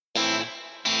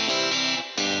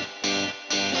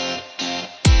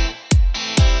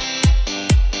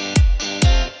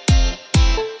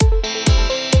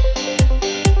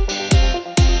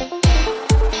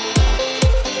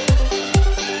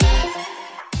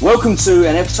Welcome to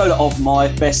an episode of my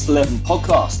Best 11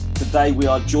 podcast. Today we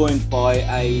are joined by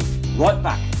a right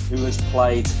back who has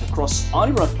played across,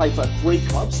 played for 3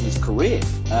 clubs in his career.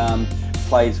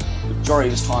 Played the majority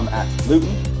of his time at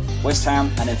Luton, West Ham,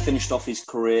 and then finished off his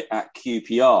career at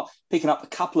QPR, picking up a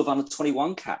couple of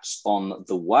under-21 caps on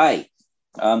the way.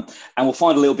 And we'll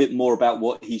find a little bit more about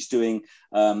what he's doing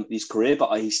in his career,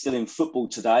 but he's still in football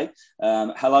today.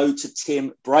 Hello to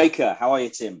Tim Breaker. How are you,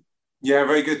 Tim? Yeah,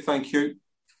 very good, thank you.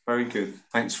 Very good.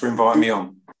 Thanks for inviting me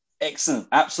on. Excellent.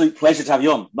 Absolute pleasure to have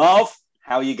you on. Marv,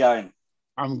 how are you going?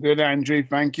 I'm good, Andrew.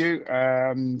 Thank you.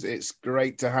 And it's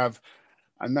great to have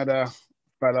another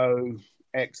fellow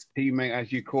ex-teammate,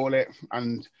 as you call it.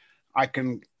 And I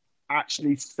can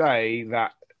actually say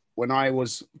that when I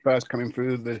was first coming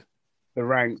through the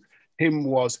ranks, Tim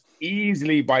was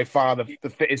easily by far the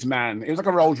fittest man. It was like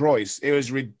a Rolls Royce. It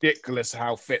was ridiculous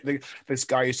how fit this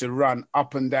guy used to run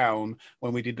up and down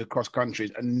when we did the cross countries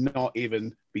and not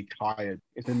even be tired.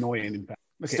 It's annoying, in fact.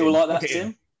 Still like that,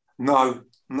 Tim? No.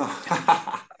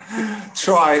 I'm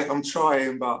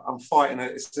trying, but I'm fighting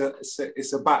it.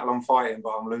 It's a battle I'm fighting,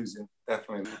 but I'm losing,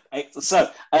 definitely. So,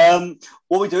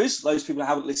 what we do is, those people who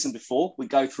haven't listened before, we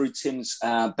go through Tim's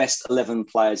best 11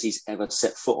 players he's ever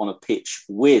set foot on a pitch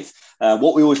with.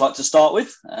 What we always like to start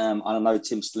with, and I know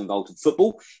Tim's still involved in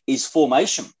football, is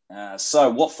formation. So,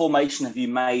 what formation have you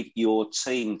made your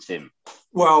team, Tim?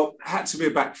 Well, it had to be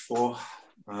a back four.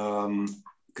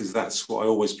 Because that's what I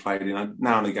always played in.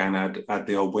 Now and again, I had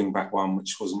the old wing-back one,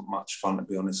 which wasn't much fun, to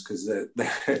be honest, because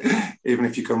even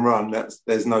if you can run,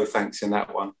 there's no thanks in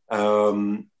that one.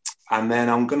 And then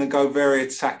I'm going to go very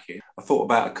attacking. I thought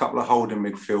about a couple of holding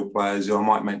midfield players who I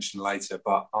might mention later,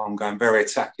 but I'm going very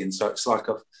attacking. So it's like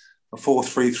a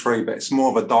 4-3-3, but it's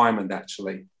more of a diamond,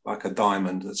 actually, like a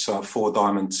diamond. It's a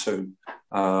 4-diamond-2.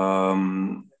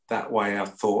 That way I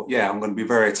thought, I'm going to be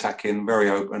very attacking, very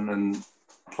open, and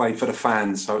play for the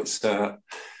fans, so it's a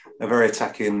very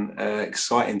attacking,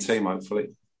 exciting team. Hopefully,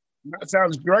 that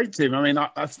sounds great, Tim. I mean,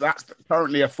 that's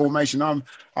currently a formation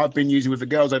I've been using with the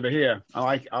girls over here.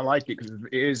 I like it because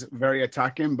it is very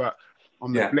attacking. But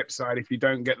on the flip side, if you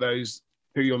don't get those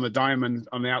two on the diamond,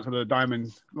 on the outside of the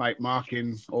diamond, like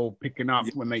marking or picking up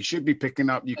when they should be picking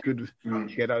up, you could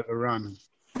get overrun.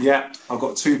 Yeah, I've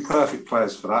got 2 perfect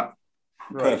players for that.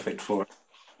 Right. Perfect for it.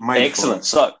 Excellent.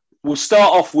 So we'll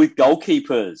start off with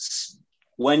goalkeepers.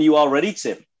 When you are ready,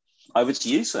 Tim, over to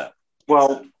you, sir.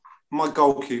 Well, my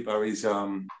goalkeeper is,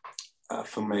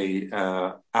 for me,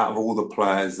 out of all the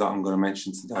players that I'm going to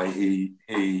mention today,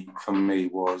 he for me,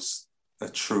 was a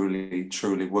truly,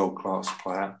 truly world-class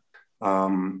player.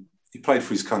 He played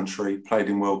for his country, played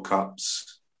in World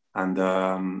Cups, and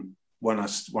when I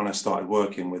started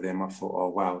working with him, I thought, oh,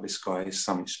 wow, this guy is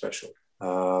something special.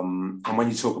 And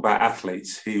when you talk about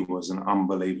athletes, he was an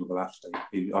unbelievable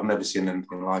athlete. I've never seen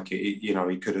anything like it.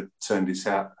 He could have turned his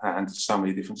hand to so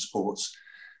many different sports.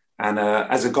 And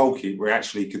as a goalkeeper, he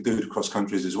actually could do the cross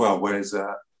countries as well. Whereas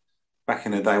back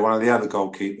in the day, one of the other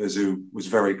goalkeepers who was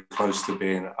very close to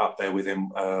being up there with him,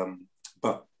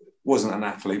 but wasn't an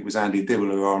athlete, was Andy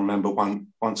Dibble, who I remember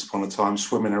once upon a time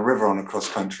swimming a river on a cross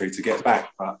country to get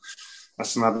back. But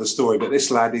that's another story. But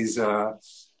this lad is...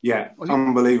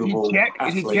 unbelievable.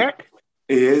 Is he Czech?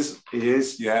 He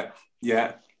is. Yeah,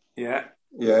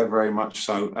 very much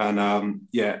so. And I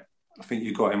think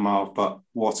you got him, Marv. But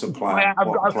what a player!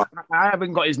 I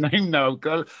haven't got his name though.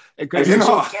 Have you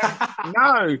not?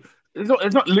 No,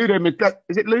 it's not Ludo.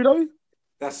 Is it Ludo?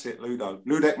 That's it, Ludo.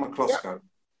 Ludek McCloskey.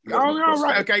 Yeah. Oh,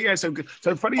 right. Okay, yeah. So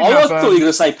funny enough. I thought you were going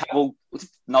to say Pavel.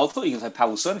 No, I thought you were going to say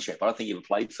Pavel Cernicek, but I don't think he ever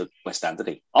played for West Ham, did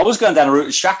he? I was going down the route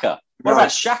of Xhaka. What about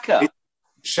Xhaka?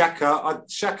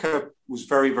 Xhaka was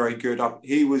very, very good.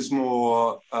 He was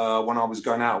more, when I was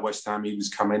going out of West Ham, he was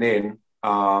coming in.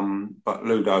 But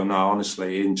Ludo, no,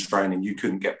 honestly, in training, you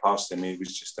couldn't get past him. He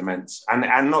was just immense.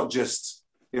 And not just,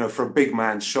 for a big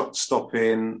man, shot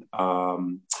stopping.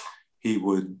 He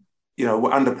would,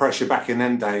 under pressure back in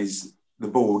them days, the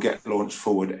ball would get launched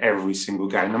forward every single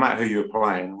game, no matter who you were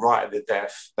playing, right at the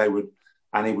death,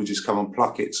 and he would just come and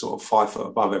pluck it sort of 5 foot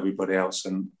above everybody else.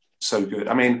 And so good.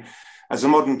 I mean, as a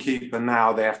modern keeper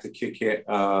now, they have to kick it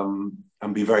and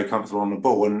be very comfortable on the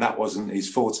ball, and that wasn't his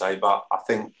forte. But I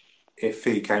think if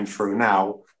he came through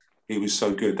now, he was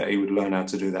so good that he would learn how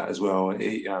to do that as well.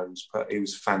 He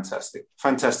was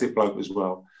fantastic bloke as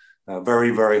well.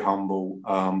 Very, very humble,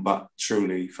 but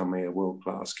truly, for me, a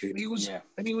world-class keeper.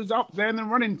 And he was up there in the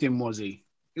running, Tim, was he?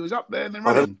 He was up there in the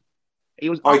running. He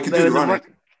was up there in the running.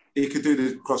 He could do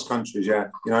the cross countries, yeah.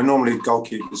 Normally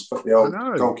goalkeepers put the old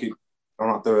goalkeeper. I'm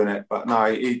not doing it, but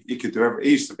no, he could do everything.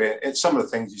 He used to be. It's some of the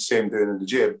things you see him doing in the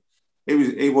gym.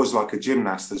 he was like a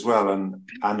gymnast as well, and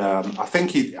I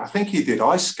think he did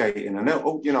ice skating and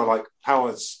like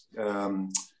power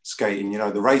skating,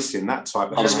 the racing, that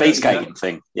type of thing. Speed skating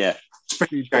thing, yeah.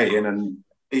 Speed skating, and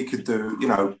he could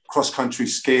do cross country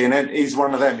skiing. And he's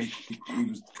one of them. He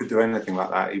could do anything like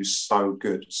that. He was so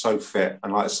good, so fit,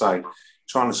 and like I say,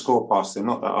 trying to score past him.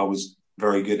 Not that I was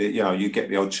very good at. You get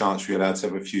the odd chance where you're allowed to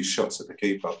have a few shots at the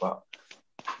keeper, but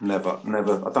never.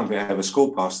 I don't think I ever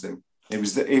scored past him. He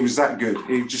was that good.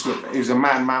 He was a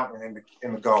man mountain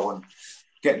in the goal and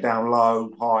get down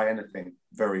low, high, anything.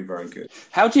 Very, very good.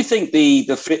 How do you think the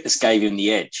fitness gave him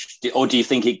the edge? Or do you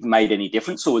think it made any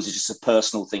difference, or was it just a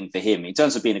personal thing for him in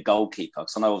terms of being a goalkeeper?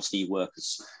 Because I know obviously you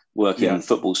work in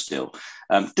football still.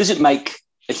 Does it make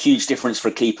a huge difference for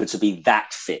a keeper to be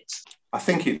that fit? I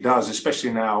think it does,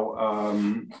 especially now,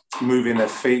 moving their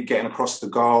feet, getting across the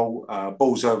goal,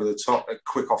 balls over the top,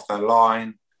 quick off their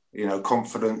line.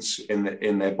 Confidence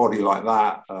in their body like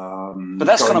that. But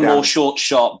that's kind of more short,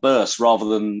 sharp bursts rather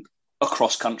than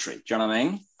across country. Do you know what I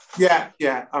mean? Yeah.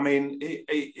 I mean,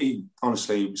 he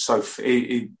honestly,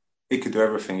 he could do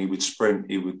everything. He would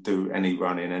sprint. He would do any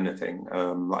running, anything.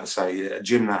 Like I say, a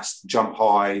gymnast, jump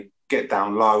high, get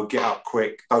down low, get up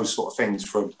quick. Those sort of things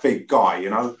for a big guy.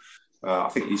 I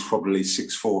think he's probably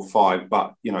 6'4", 5",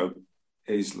 but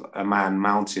he's a man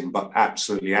mountain, but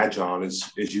absolutely agile as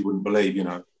you wouldn't believe.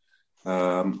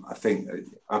 I think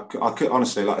I could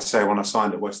honestly, like I say, when I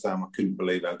signed at West Ham, I couldn't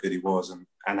believe how good he was and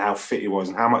how fit he was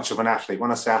and how much of an athlete.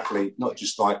 When I say athlete, not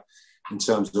just like in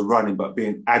terms of running, but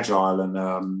being agile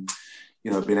and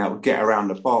being able to get around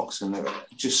the box, and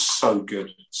just so good.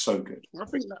 I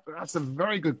think that's a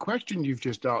very good question you've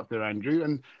just asked there, Andrew.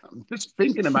 And I'm just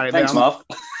thinking about it. Thanks, Marv.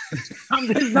 I'm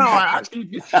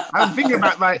thinking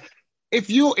about like if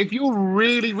you're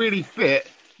really, really fit,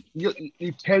 you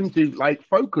tend to like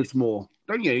focus more,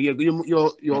 don't you?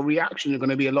 Your reaction are going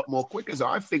to be a lot more quicker. So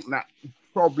I think that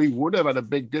probably would have had a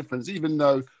big difference, even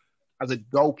though as a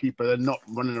goalkeeper they're not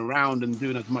running around and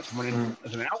doing as much running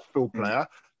as an outfield player.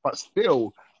 But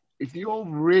still, if you're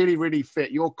really, really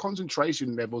fit, your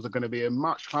concentration levels are going to be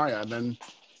much higher than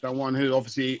someone who's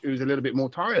a little bit more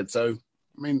tired. So,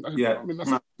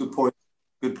 that's good point.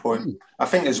 Good point. I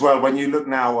think as well, when you look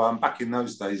now, back in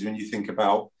those days, when you think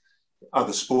about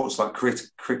other sports like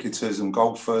cricketers and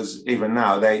golfers, even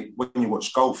now, when you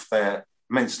watch golf, they're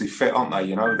immensely fit, aren't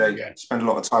they? They spend a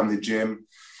lot of time in the gym.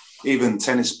 Even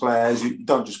tennis players, you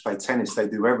don't just play tennis, they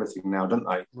do everything now, don't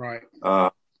they? Right.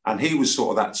 And he was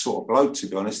sort of that sort of bloke, to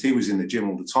be honest. He was in the gym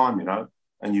all the time,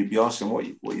 and you'd be asking, what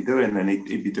are you doing? And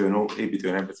he'd be doing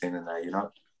everything in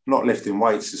there, Not lifting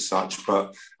weights as such,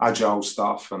 but agile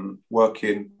stuff and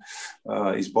working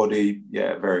his body.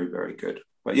 Yeah, very, very good.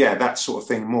 But yeah, that sort of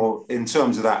thing, more in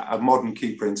terms of that, a modern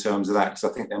keeper in terms of that, because I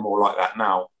think they're more like that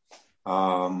now.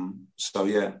 So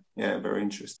yeah, very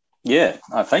interesting. Yeah,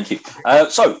 thank you.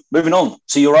 So moving on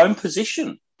to your own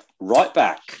position, right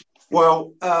back.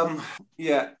 Well,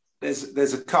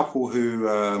 there's a couple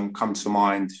who come to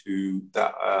mind who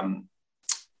that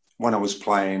when I was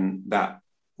playing, that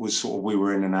was sort of, we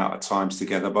were in and out at times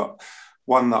together, but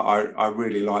one that I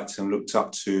really liked and looked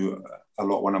up to a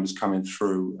lot when I was coming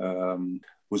through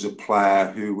was a player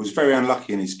who was very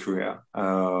unlucky in his career.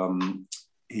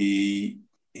 He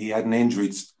had an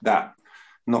injury that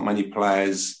not many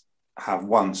players have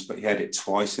once, but he had it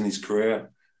twice in his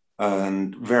career,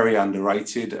 and very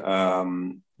underrated,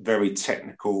 very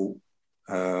technical,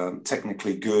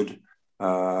 technically good,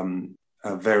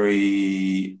 very,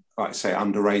 like I say,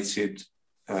 underrated,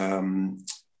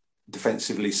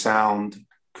 defensively sound.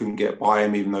 Couldn't get by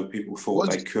him, even though people thought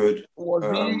they could.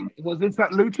 Was this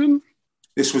at Luton?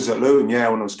 This was at Luton, yeah,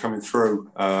 when I was coming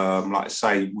through. Like I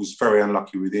say, was very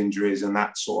unlucky with injuries, and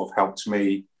that sort of helped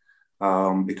me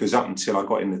because up until I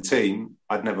got in the team,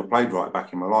 I'd never played right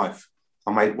back in my life.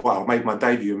 I made my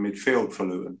debut in midfield for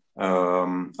Luton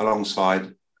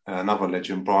alongside another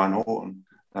legend, Brian Horton.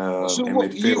 So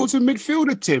you was a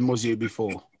midfielder, Tim, was you,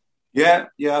 before? Yeah,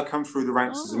 I come through the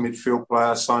ranks as a midfield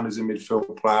player, signed as a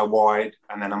midfield player wide,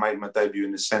 and then I made my debut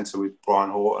in the centre with Brian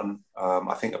Horton.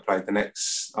 I think I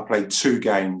played 2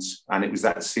 games, and it was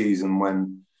that season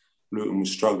when Luton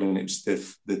was struggling. It was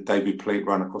the David Pleat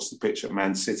run across the pitch at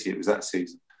Man City. It was that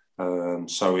season.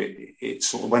 So it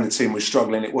sort of, when the team was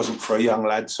struggling, it wasn't for a young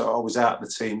lad, so I was out of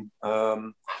the team.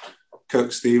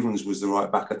 Kirk Stevens was the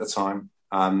right back at the time,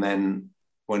 and then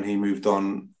when he moved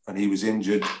on and he was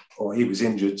injured,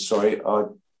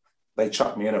 they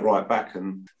chucked me in at right back,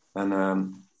 and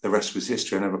the rest was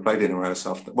history. I never played anywhere else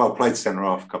after. Well, played centre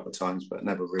half a couple of times, but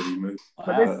never really moved.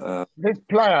 This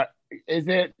player, is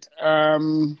it?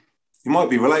 You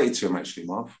might be related to him, actually,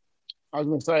 Marv. I was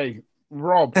going to say,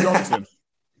 Rob Johnson.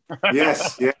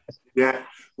 Yes, yeah.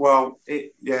 Well,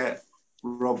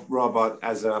 Rob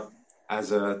as a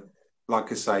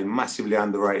like I say, massively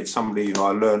underrated. Somebody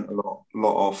I learned a lot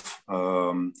of,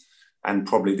 and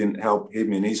probably didn't help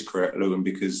him in his career at Luton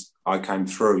because I came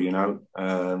through,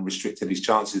 restricted his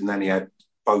chances, and then he had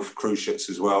both cruciates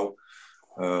as well,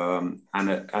 and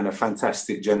a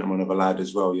fantastic gentleman of a lad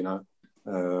as well, So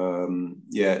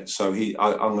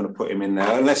I'm going to put him in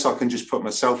there, unless I can just put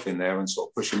myself in there and sort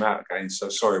of push him out again. So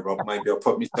sorry, Rob, maybe I'll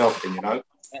put myself in.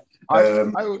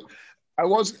 I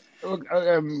was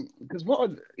because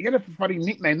he had a funny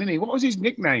nickname, didn't he? What was his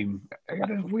nickname? He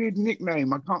had a weird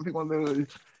nickname. I can't think what the.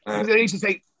 He used to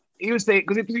say. He would say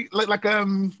because it looked like a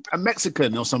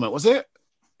Mexican or something. Was it?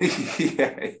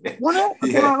 Yeah. What?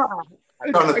 Yeah.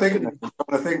 I'm trying to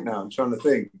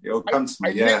think. It'll come to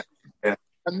me. I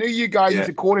knew you guys used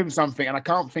to call him something, and I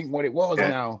can't think what it was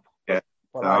now. Yeah.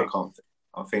 I can't.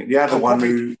 I think the other one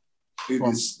who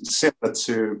was similar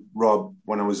to Rob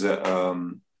when I was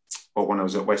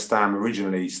at West Ham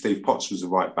originally. Steve Potts was the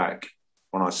right back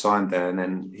when I signed there, and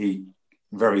then he,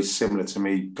 very similar to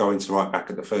me, going to right back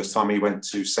at the first time. He went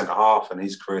to centre half, and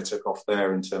his career took off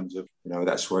there in terms of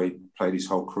that's where he played his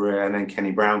whole career. And then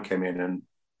Kenny Brown came in,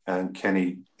 and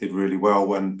Kenny did really well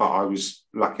but I was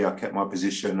lucky I kept my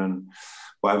position and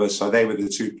whatever. So they were the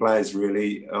two players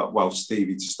really.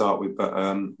 Stevie to start with, but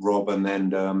Rob and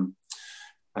then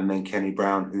Kenny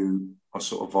Brown, who I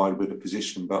sort of vied with the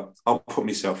position. But I'll put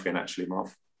myself in actually,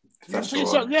 Marv. That's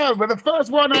all right. Yeah, but the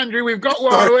first one, Andrew, we've got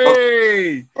one.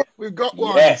 We've got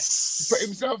one. Yes. Put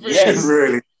himself in. Yes.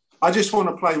 Really. I just want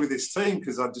to play with this team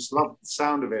because I just love the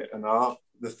sound of it, and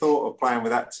the thought of playing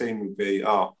with that team would be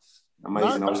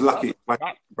amazing. I was lucky to play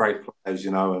with great players,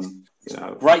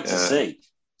 Great to see.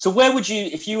 So, where would you,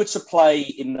 if you were to play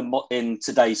in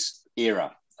today's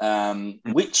era,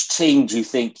 which team do you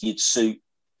think you'd suit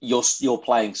your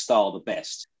playing style the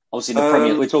best? Obviously, in the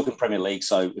Premier, we're talking Premier League,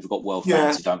 so we've got world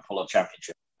fans who don't follow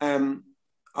Championship.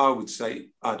 I would say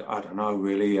I don't know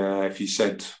really. If you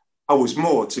said I was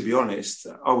more, to be honest,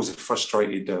 I was a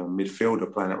frustrated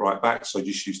midfielder playing at right back, so I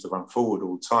just used to run forward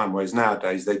all the time. Whereas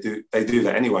nowadays they do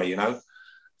that anyway,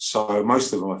 So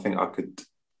most of them, I think I could,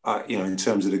 in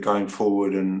terms of the going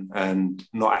forward and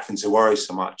not having to worry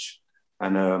so much.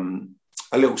 And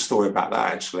a little story about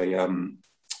that actually.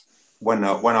 When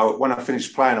I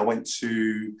finished playing, I went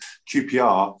to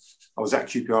QPR. I was at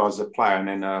QPR as a player, and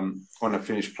then when I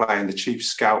finished playing, the chief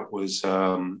scout was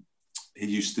he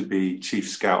used to be chief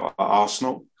scout at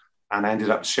Arsenal, and I ended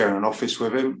up sharing an office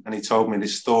with him. And he told me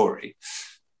this story,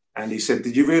 and he said,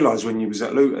 "Did you realise when you was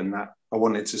at Luton that I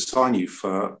wanted to sign you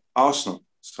for Arsenal?"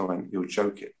 So I went, "You're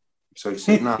joking." So he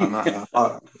said, "No."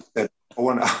 I said,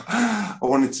 I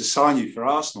wanted to sign you for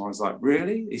Arsenal. I was like,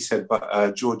 "Really?" He said,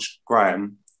 "But George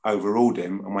Graham overruled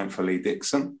him and went for Lee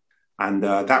Dixon." And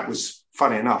that was,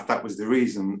 funny enough, that was the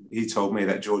reason he told me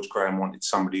that George Graham wanted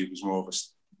somebody who was more of a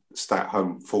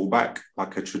stay-at-home fullback,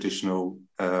 like a traditional,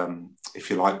 if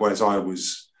you like, whereas I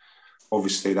was,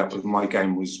 obviously, my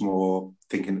game was more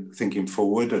thinking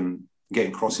forward and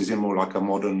getting crosses in, more like a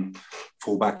modern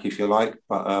fullback, if you like.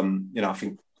 But, I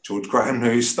think George Graham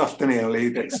knew his stuff, didn't he? And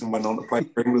Lee Dixon went on to play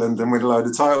for England and win a load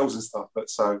of titles and stuff. But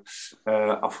so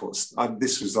I thought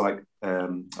this was like, I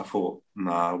thought,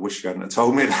 no, I wish you hadn't have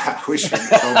told me that. I wish you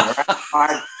hadn't told me that.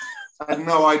 I had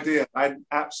no idea. I had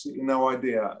absolutely no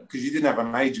idea because you didn't have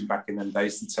an agent back in them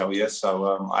days to tell you.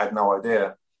 So I had no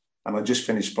idea. And I just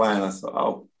finished playing. I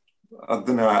thought, I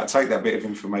don't know how to take that bit of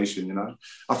information,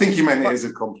 I think he meant it as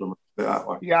a compliment that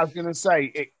way. Yeah, I was going to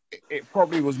say, it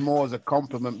probably was more as a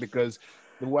compliment because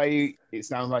the way it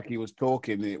sounds like he was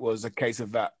talking, it was a case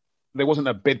of that there wasn't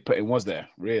a bid put in, was there?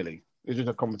 Really, it was just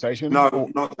a conversation. No,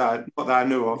 not that I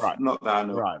knew of. Right. Not that I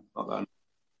knew. Right. Not that I knew.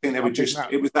 I think they were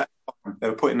it was that time. They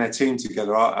were putting their team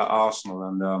together at Arsenal,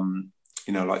 and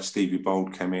like Stevie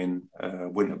Bold came in,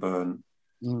 Winterburn,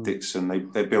 Dixon.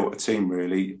 They built a team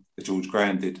really. George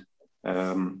Graham did.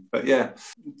 But yeah,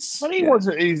 but he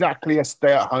wasn't exactly a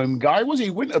stay-at-home guy, was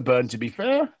he? Winterburn, to be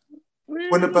fair.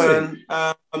 Really? Winterburn.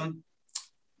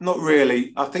 Not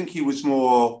really. I think he was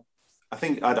more. I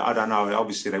don't know.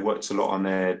 Obviously, they worked a lot on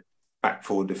their back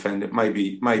forward defender.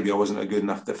 Maybe I wasn't a good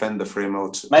enough defender for him,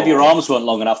 maybe your arms weren't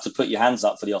long enough to put your hands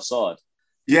up for the offside.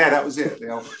 Yeah, that was it.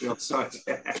 The offside.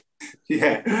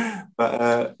 Yeah,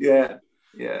 but yeah.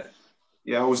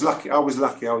 I was lucky. I was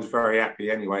very happy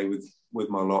anyway with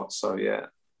my lot. So yeah,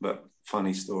 but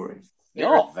funny story.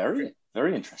 Yeah, very,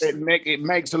 very interesting. It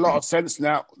makes a lot of sense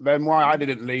now. Then why I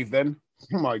didn't leave then?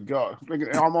 Oh my God!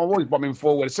 I'm always bombing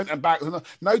forward. Centre back,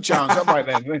 no chance. I'm right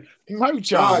then. No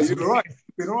chance. No, you're right.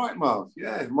 been all right, Marv.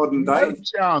 Yeah, modern No day.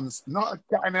 chance. Not a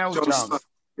cat and hell chance.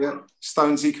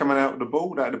 Stonesy coming out with the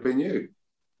ball, that'd have been you.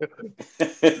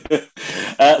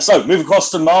 So move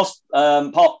across to Miles'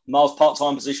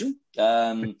 part-time position,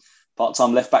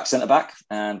 part-time left back, centre back,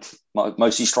 and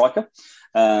mostly striker.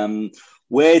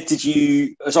 Which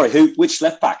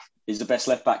left back is the best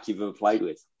left back you've ever played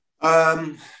with?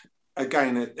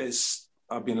 Again,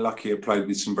 I've been lucky. I've played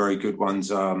with some very good ones,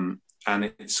 and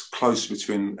it's close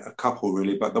between a couple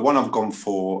really. But the one I've gone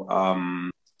for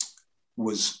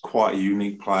was quite a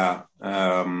unique player.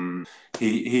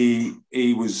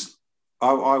 He was.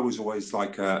 I was always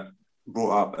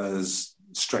brought up as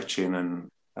stretching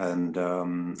and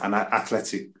an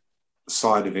athletic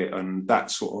side of it, and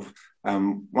that sort of.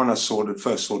 When I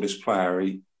first saw this player,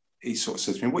 he sort of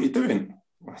said to me, "What are you doing?"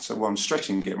 I said, "Well, I'm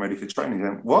stretching, getting ready for training." He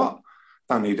went, "What?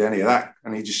 Don't need any of that."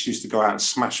 And he just used to go out and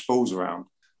smash balls around.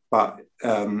 But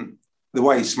the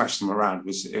way he smashed them around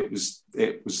was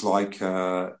like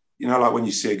like when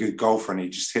you see a good golfer and he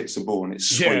just hits the ball and it's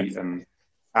sweet and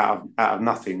out of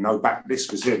nothing, no back. This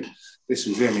was him.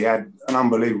 He had an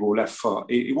unbelievable left foot.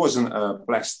 He wasn't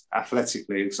blessed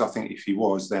athletically, because I think if he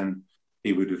was, then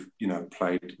he would have,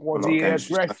 played. Was he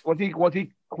aggressive? Was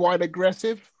he quite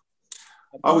aggressive?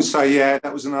 I would say, yeah,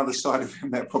 that was another side of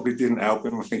him that probably didn't help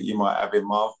him. I think you might have him,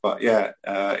 Marv, but yeah,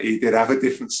 he did have a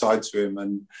different side to him,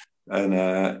 and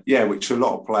which a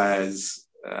lot of players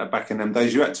back in them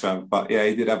days you had to have. But yeah,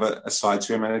 he did have a side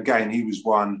to him, and again, he was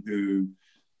one who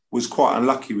was quite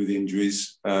unlucky with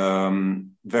injuries.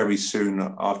 Very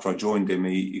soon after I joined him,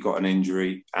 he got an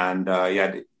injury, and he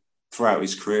had throughout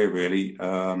his career really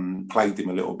plagued him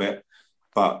a little bit,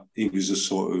 but he was just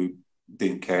sort of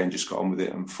didn't care and just got on with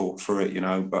it and fought through it,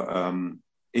 but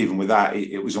even with that,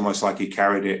 it was almost like he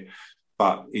carried it,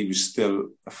 but he was still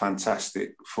a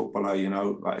fantastic footballer,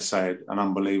 like I said, an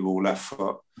unbelievable left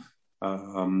foot.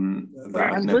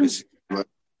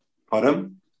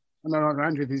 Pardon? No,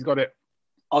 Andrew, he's got it.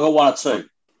 I got one or two.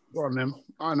 Go on then.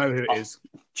 I know who it is.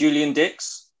 Julian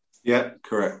Dix. Yeah,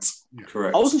 correct.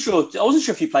 I wasn't sure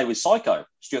if you played with Psycho,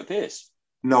 Stuart Pearce.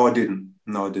 No, I didn't.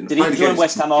 Did he join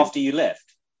West Ham after you left?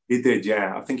 He did,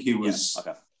 yeah. I think he was,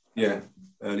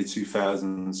 early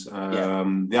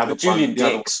 2000s. The other Julian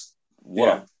Dix.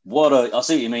 I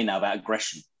see what you mean now about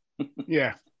aggression.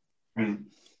 Yeah. Tim,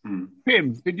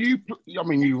 did you?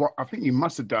 I think you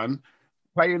must have done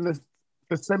play in the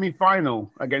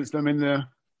semi-final against them in the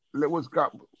Littlewoods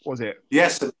Cup. Was it?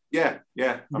 Yes. Yeah.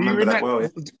 I remember that well.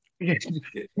 Yeah.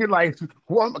 You're like,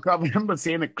 what? I remember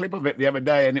seeing a clip of it the other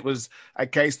day, and it was a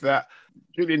case that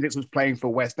Julian Dix was playing for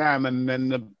West Ham, and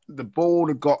then the ball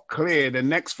had got cleared. The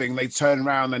next thing, they turned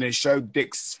around and it showed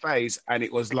Dix's face, and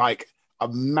it was like a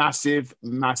massive,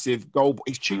 massive goal.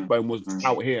 His cheekbone was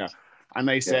out here, and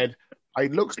they said,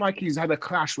 "It looks like he's had a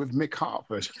clash with Mick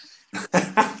Hartford."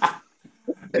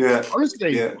 Yeah,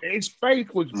 honestly, his face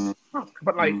was tough,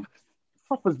 but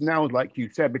tough as nails, like you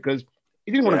said, because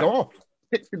he didn't want to go off.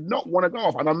 Dix did not want to go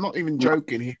off, and I'm not even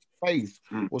joking. His face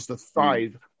was the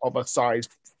size of a size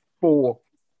 4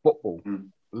 football,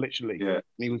 literally. Yeah, and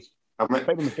he was playing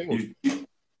on the field.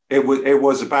 It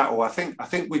was a battle. I think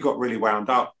we got really wound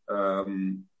up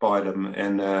by them,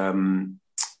 and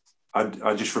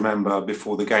I just remember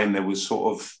before the game there was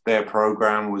sort of their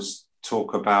program was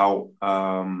talk about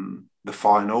the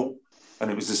final,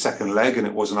 and it was the second leg, and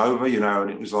it wasn't over, and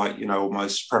it was like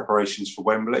almost preparations for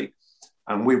Wembley.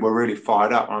 And we were really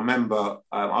fired up. I remember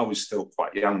I was still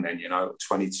quite young then,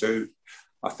 22,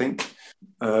 I think.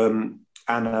 And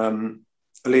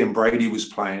Liam Brady was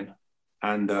playing,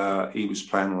 and he was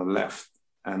playing on the left.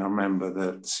 And I remember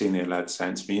the senior lad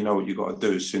saying to me, "You know what you got to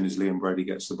do as soon as Liam Brady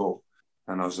gets the ball?"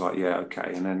 And I was like, "Yeah,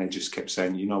 okay." And then they just kept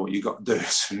saying, "You know what you got to do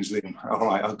as soon as Liam." All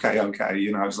right, okay. It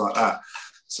was like that.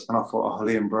 And I thought,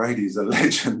 Liam Brady's a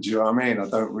legend. Do you know what I mean? I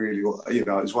don't really,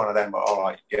 it's one of them. But all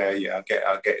right, I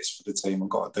get it for the team. I've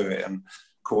got to do it. And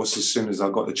of course, as soon as I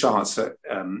got the chance,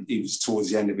 he was towards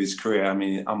the end of his career. I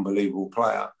mean, unbelievable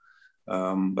player.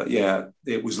 But yeah,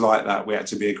 it was like that. We had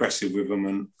to be aggressive with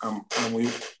him, and we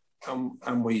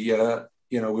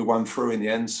won through in the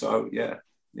end. So yeah,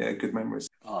 good memories.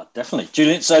 Oh, definitely,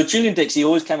 Julian Dix, he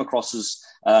always came across as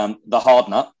the hard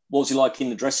nut. What was he like in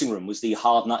the dressing room? Was the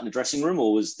hard nut in the dressing room,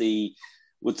 or would the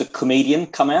comedian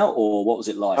come out, or what was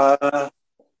it like?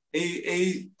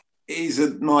 He's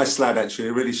a nice lad, actually.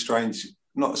 A really strange,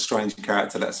 not a strange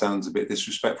character. That sounds a bit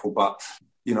disrespectful, but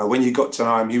when you got to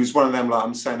know him, he was one of them. Like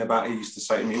I'm saying about, he used to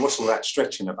say to me, "What's all that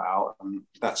stretching about?" and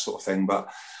that sort of thing. But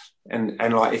and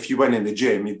like if you went in the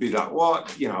gym, he'd be like,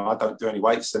 "What? I don't do any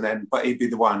weights." But he'd be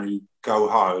the one who'd go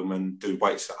home and do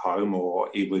weights at home, or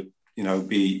he would.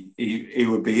 he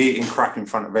would be eating crap in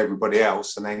front of everybody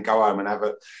else and then go home and have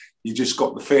a. You just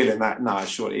got the feeling that no,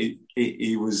 surely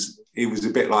he was a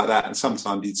bit like that, and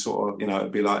sometimes he'd sort of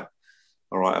it'd be like,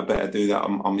 all right, I better do that.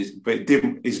 But it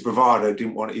didn't. His bravado he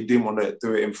didn't want to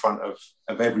do it in front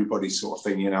of everybody, sort of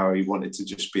thing. He wanted to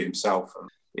just be himself. And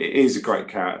it is a great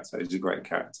character. He's a great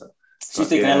character. Do you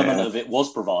think an element of it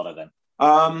was bravado then?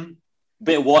 A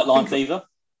bit of white line fever?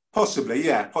 Possibly,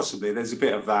 yeah, possibly. There's a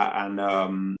bit of that, and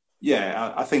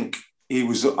I think he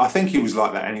was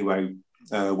like that anyway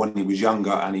when he was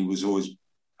younger, and he was always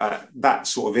that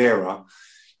sort of era.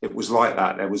 It was like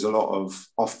that. There was a lot of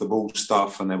off the ball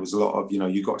stuff, and there was a lot of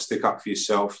you got to stick up for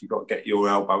yourself. You got to get your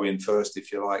elbow in first,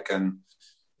 if you like, and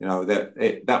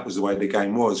that was the way the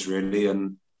game was really,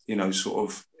 and sort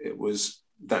of it was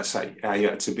that's how you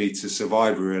had to be to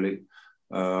survive really.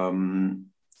 And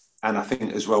I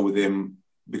think as well with him,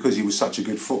 because he was such a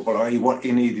good footballer,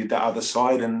 he needed that other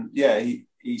side, and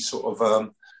he sort of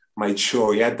made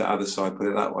sure he had that other side. Put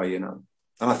it that way, And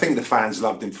I think the fans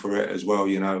loved him for it as well,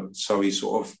 So he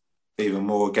sort of gave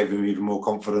him even more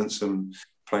confidence and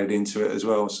played into it as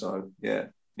well. So yeah,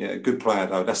 good player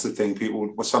though. That's the thing.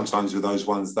 People sometimes with those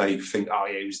ones they think, oh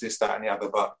yeah, he was this, that, and the other,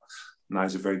 but no,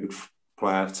 he's a very good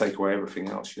player. Take away everything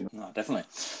else, No, definitely.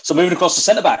 So moving across to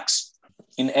centre backs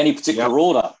in any particular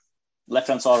order, left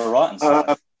hand side or right hand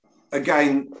side.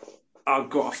 Again, I've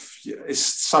got. It's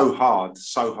so hard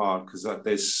because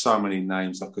there's so many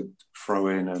names I could throw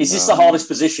in. And, is this the hardest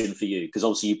position for you? Because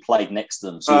obviously you played next to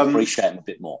them, so you appreciate them a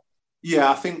bit more. Yeah,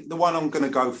 I think the one I'm going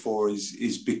to go for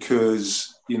is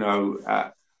because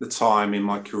at the time in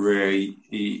my career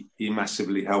he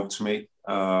massively helped me,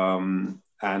 I'd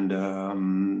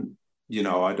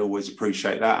always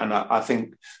appreciate that, and I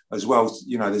think as well,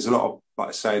 there's a lot of, like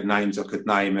I say, names I could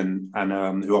name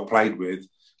and who I played with.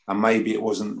 And maybe it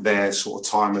wasn't their sort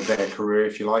of time of their career,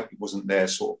 if you like. It wasn't their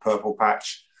sort of purple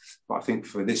patch. But I think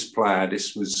for this player,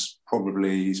 this was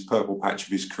probably his purple patch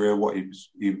of his career. What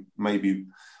he maybe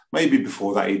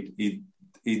before that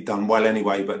he'd done well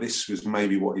anyway. But this was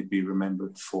maybe what he'd be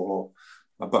remembered for.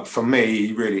 But for me,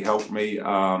 he really helped me.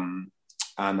 In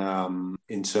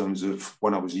terms of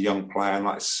when I was a young player, and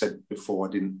like I said before,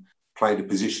 I didn't play the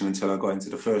position until I got into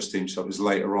the first team. So it was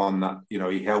later on that,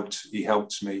 he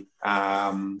helped me.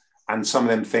 And some of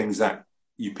them things that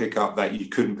you pick up that you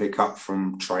couldn't pick up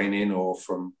from training or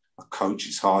from a coach,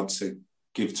 it's hard to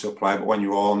give to a player. But when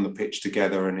you're on the pitch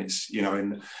together and it's,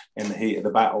 in the heat of the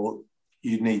battle,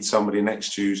 you need somebody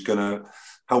next to you who's going to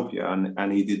help you.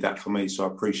 And he did that for me. So I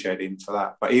appreciate him for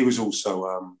that. But he was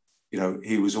also,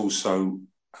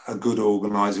 a good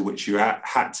organiser, which you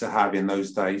had to have in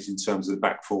those days in terms of the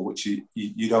back four, which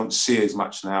you don't see as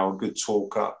much now. A good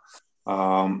talker,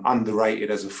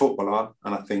 underrated as a footballer,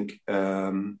 and I think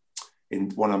in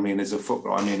what I mean as a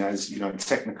footballer, I mean as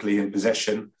technically in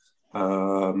possession,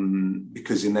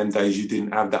 because in them days you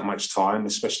didn't have that much time,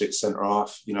 especially at centre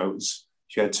half. If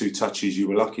you had 2 touches, you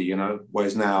were lucky.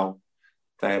 Whereas now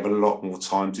they have a lot more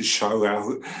time to show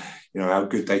how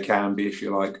good they can be, if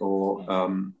you like, or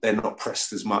they're not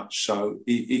pressed as much. So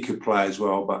he could play as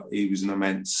well, but he was an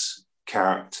immense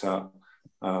character,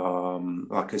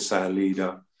 like I say, a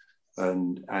leader.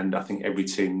 And I think every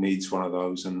team needs one of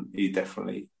those, and he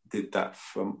definitely did that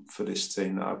for this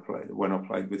team that I played when I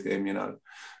played with him.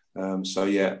 So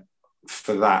yeah,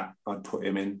 for that I'd put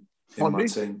him in my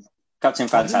team. Captain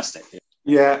Fantastic.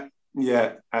 Yeah,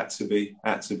 had to be.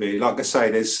 Like I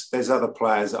say, there's other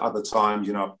players at other times.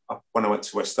 When I went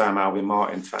to West Ham, Alvin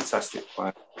Martin, fantastic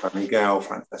player. Miguel,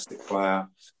 fantastic player.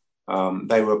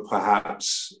 They were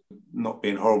perhaps not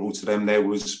being horrible to them. There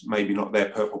was maybe not their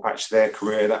purple patch, their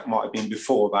career. That might have been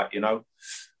before that,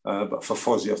 But for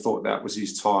Fozzie, I thought that was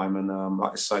his time. And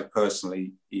like I say,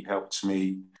 personally, he helped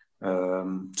me,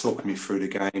 talking me through the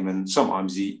game. And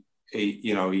sometimes he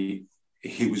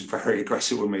was very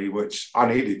aggressive with me, which I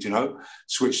needed,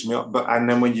 switched me up. And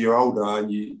then when you're older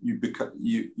and you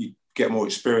get more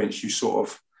experience,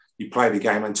 you play the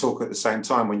game and talk at the same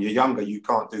time. When you're younger, you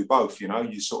can't do both,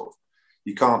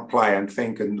 you can't play and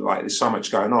think, and like there's so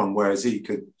much going on. Whereas he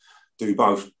could do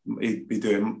both. He'd be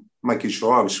making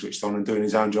sure I was switched on and doing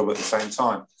his own job at the same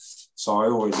time. So I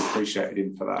always appreciated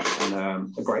him for that.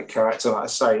 And a great character, like I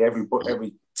say, every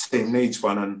team needs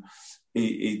one, and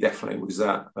he definitely was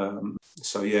that.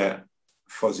 So yeah,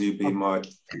 Fozzie would be my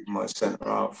centre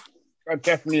half. I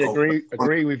definitely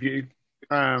agree with you.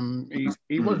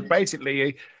 He was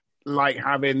basically like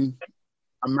having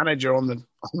a manager on the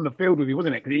field with you,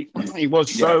 wasn't it? Because he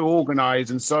was so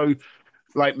organised and so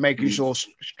like making sure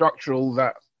structural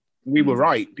that we were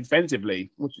right defensively,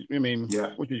 which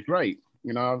is great.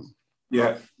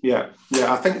 Yeah.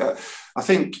 I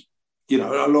think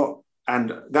a lot.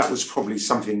 And that was probably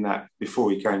something that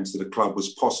before he came to the club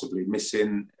was possibly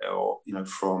missing, or,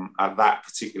 from at that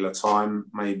particular time,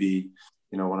 maybe,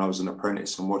 when I was an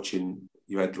apprentice and watching,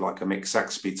 you had like a Mick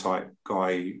Saxby type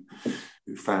guy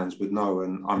who fans would know.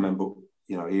 And I remember,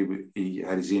 he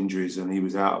had his injuries and he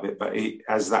was out of it, but he,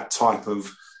 as that type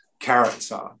of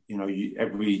character,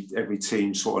 every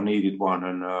team sort of needed one.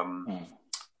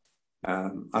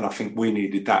 And I think we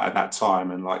needed that at that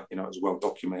time. And it was well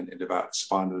documented about the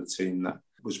spine of the team that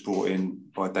was brought in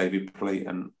by David Pleat.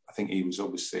 And I think he was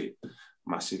obviously a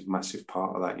massive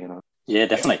part of that, Yeah,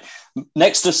 definitely.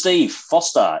 Next to Steve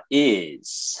Foster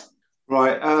is...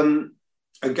 Right.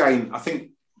 Again, I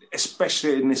think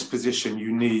especially in this position,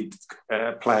 you need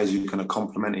players who can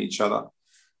complement each other.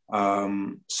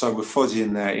 So with Fozzie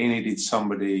in there, he needed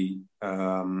somebody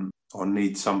or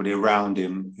needs somebody around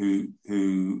him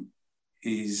who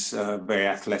is very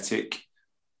athletic,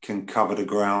 can cover the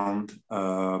ground,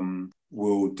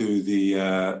 will do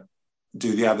the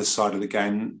other side of the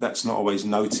game. That's not always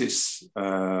noticed,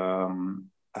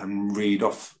 and read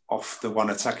off the one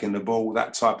attacking the ball,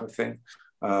 that type of thing.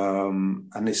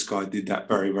 And this guy did that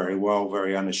very, very well,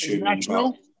 very unassuming.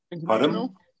 International?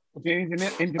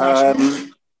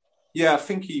 Yeah, I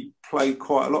think he played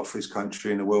quite a lot for his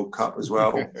country in the World Cup as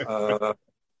well.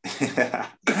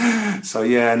 So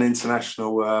yeah, an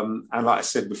international, and like I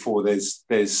said before,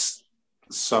 there's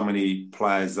so many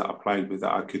players that I played with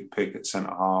that I could pick at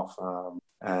centre half,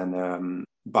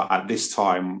 but at this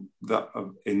time, that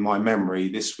in my memory,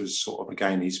 this was sort of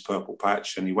again his purple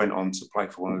patch, and he went on to play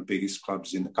for one of the biggest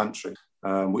clubs in the country,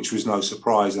 which was no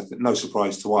surprise. I think no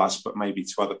surprise to us, but maybe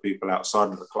to other people outside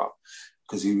of the club,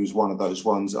 because he was one of those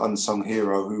ones, unsung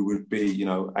hero, who would be, 8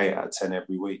 out of 10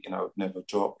 every week, never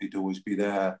drop. He'd always be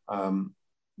there,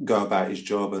 go about his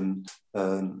job, and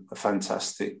a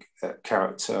fantastic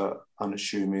character,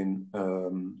 unassuming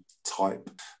type.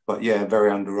 But yeah,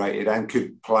 very underrated, and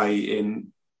could play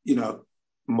in,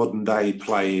 modern day,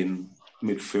 play in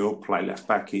midfield, play left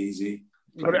back easy.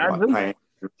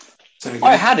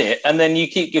 I had it, and then you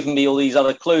keep giving me all these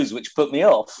other clues, which put me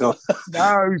off. No,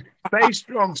 stay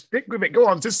strong. Stick with it. Go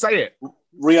on, just say it.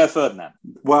 Rio Ferdinand.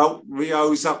 Well,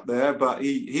 Rio's up there, but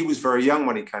he was very young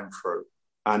when he came through,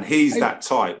 and he's that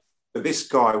type. But this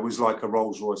guy was like a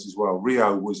Rolls Royce as well.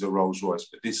 Rio was a Rolls Royce,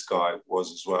 but this guy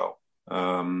was as well. Who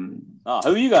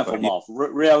are you going for, Marv?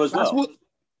 Rio as well?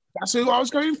 That's who I was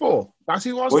going for.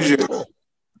 Sorry,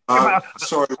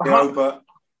 Rio, but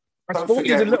I thought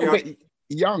he was a little bit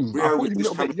young. Rio was a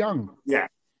little bit young. Yeah.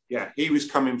 He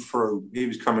was coming through.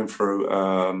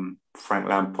 Frank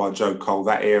Lampard, Joe Cole,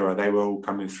 that era. They were all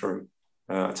coming through.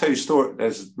 I'll tell you a story.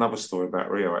 There's another story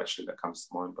about Rio actually that comes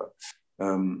to mind,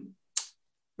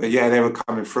 but yeah, they were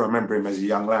coming through. I remember him as a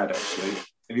young lad actually.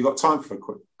 Have you got time for a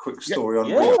quick story on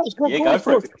Rio? Go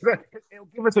for it. It'll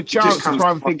give us a chance to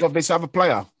try and think of this other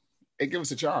player. It'll give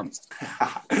us a chance.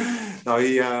 No,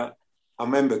 I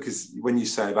remember, because when you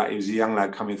say about he was a young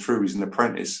lad coming through, he was an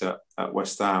apprentice at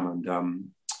West Ham,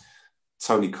 and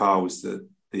Tony Carr was the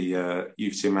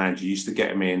youth team manager. He used to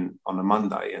get him in on a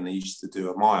Monday, and he used to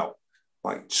do a mile,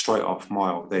 like straight off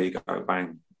mile. There you go,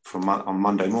 bang, on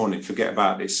Monday morning. Forget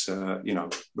about this,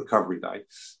 recovery day.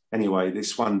 Anyway,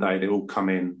 this one day they all come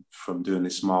in from doing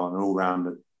this mile, and they're all around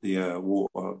the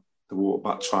water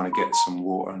butt trying to get some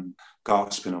water and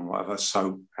gasping and whatever.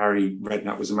 So Harry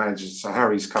Redknapp was the manager. So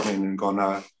Harry's come in and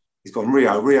gone, he's gone,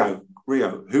 Rio,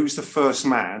 who's the first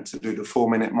man to do the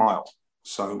 4-minute mile?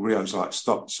 So Rio's like,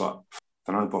 stop. It's like,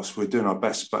 I don't know, boss, we're doing our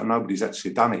best, but nobody's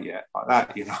actually done it yet. Like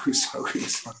that, So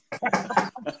he's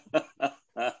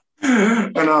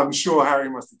and I'm sure Harry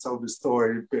must have told the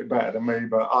story a bit better than me,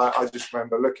 but I just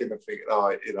remember looking and thinking,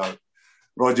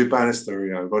 Roger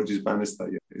Bannister, Roger's Bannister.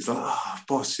 Yeah. He's like,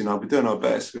 boss, we're doing our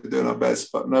best,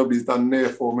 but nobody's done near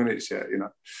 4 minutes yet,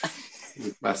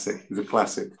 It's a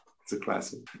classic.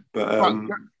 But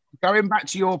going back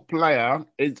to your player,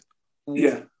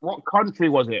 what country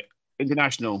was it?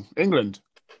 International? England?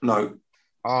 No.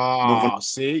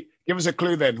 See? Give us a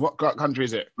clue then. What country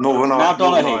is it? Northern Ireland.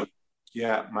 Donaghy.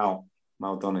 Yeah, Mal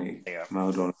Donaghy. Yeah.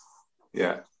 Mal Donaghy.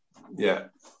 Yeah.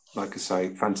 Like I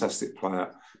say, fantastic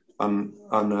player.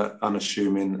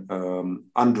 Unassuming,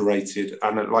 underrated,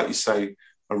 and like you say,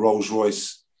 a Rolls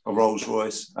Royce.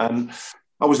 And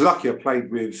I was lucky. I played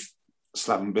with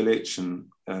Slaven Bilic and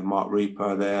Mark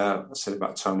Reaper there. I said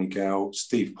about Tony Gale.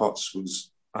 Steve Potts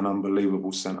was an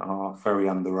unbelievable centre half, very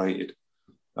underrated.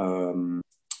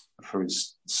 For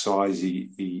his size,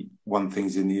 he won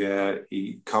things in the air.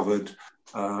 He covered.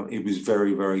 He was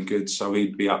very, very good. So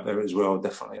he'd be up there as well,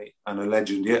 definitely. And a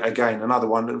legend. Yeah, again, another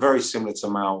one very similar to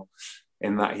Mal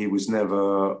in that he was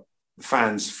never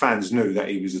fans knew that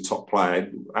he was a top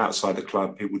player. Outside the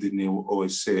club, people didn't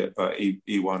always see it, but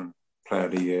he won Player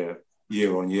of the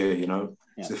year on year, you know.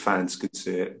 Yeah. So the fans could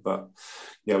see it. But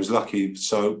yeah, I was lucky.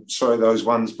 So sorry those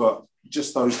ones, but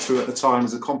just those two at the time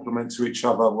as a compliment to each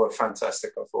other were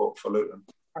fantastic, I thought, for Luton.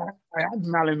 I had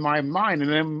Mal in my mind,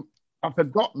 and then I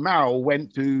forgot Mal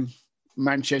went to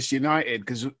Manchester United,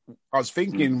 because I was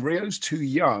thinking Rio's too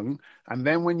young. And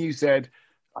then when you said,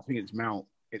 I think it's Mal.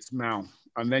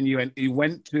 And then he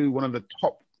went to one of the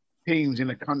top teams in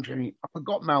the country. I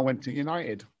forgot Mal went to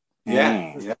United.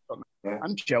 Yeah.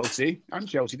 And Chelsea,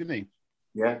 didn't he?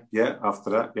 Yeah. After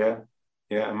that, yeah.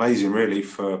 Amazing, really,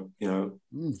 for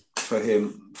for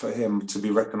him to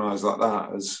be recognised like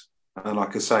that. And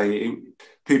like I say,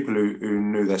 people who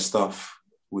knew their stuff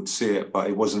would see it, but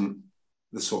he wasn't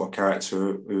the sort of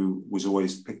character who was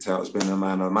always picked out as being a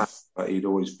man of the match. But he'd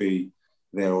always be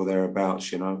there or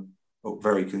thereabouts, you know.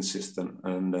 Very consistent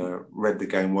and read the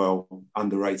game well.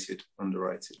 Underrated.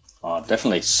 Oh,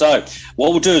 definitely. So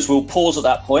what we'll do is we'll pause at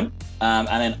that point, and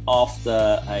then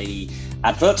after a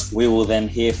advert, we will then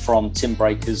hear from Tim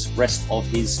Breaker's rest of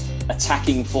his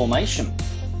attacking formation.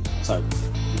 So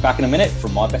be back in a minute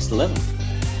from My Best 11.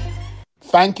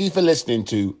 Thank you for listening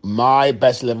to My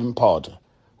Best 11 Pod.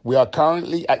 We are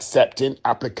currently accepting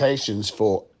applications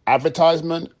for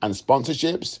advertisement and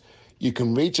sponsorships. You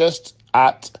can reach us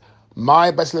at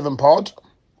My Best 11 Pod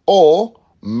or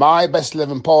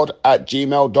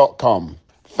mybest11pod@gmail.com.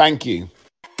 Thank you.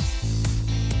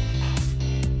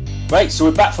 Great, so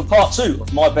we're back for part 2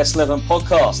 of My Best 11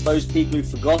 podcast. Those people who've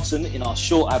forgotten in our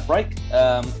short ad break,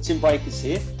 Tim Breaker's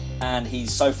here, and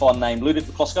he's so far named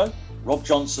Ludovic McCloskey, Rob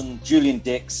Johnson, Julian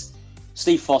Dix,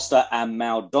 Steve Foster, and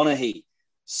Mal Donaghy.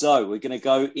 So we're going to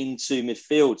go into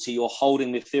midfield. So you're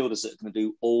holding midfielders that are going to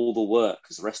do all the work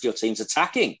because the rest of your team's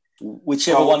attacking.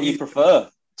 Whichever one you prefer,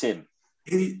 Tim.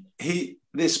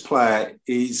 This player,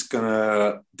 he's going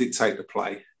to dictate the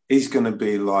play. He's going to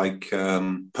be like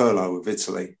Pirlo of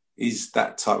Italy. He's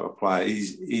that type of player.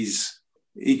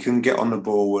 He can get on the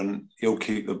ball and he'll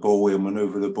keep the ball. He'll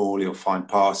manoeuvre the ball. He'll find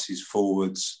passes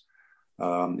forwards.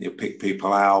 He'll pick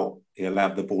people out. He'll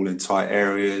have the ball in tight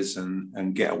areas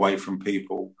and get away from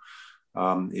people.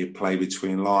 He'll play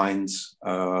between lines.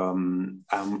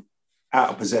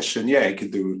 Out of possession, he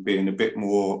could do with being a bit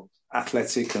more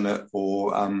athletic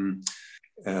or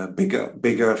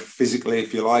bigger physically,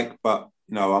 if you like. But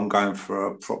I'm going for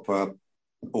a proper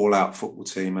all-out football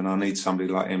team, and I need somebody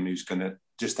like him who's going to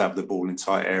just have the ball in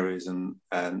tight areas and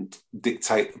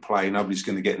dictate the play. Nobody's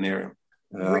going to get near him.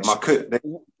 Sorry,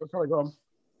 go on.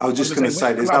 I was just going to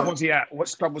say, was he at?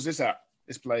 What club was this at?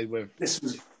 This played with. This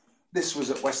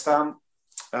was at West Ham,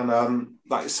 and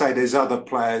like I say, there's other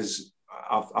players.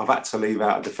 I've had to leave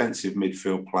out a defensive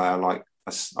midfield player, like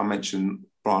I mentioned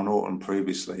Brian Orton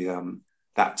previously.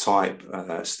 That type,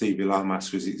 Stevie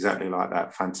Lomas was exactly like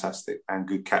that. Fantastic and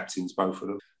good captains, both of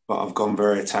them. But I've gone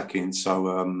very attacking, so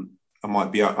I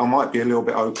might be a little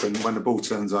bit open when the ball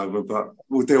turns over. But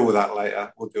we'll deal with that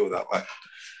later.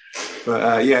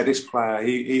 But this player,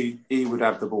 he would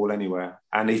have the ball anywhere,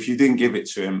 and if you didn't give it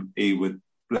to him, he would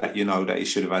let you know that he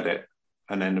should have had it.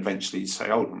 And then eventually he'd say,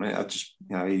 "Hold on a minute, I just,"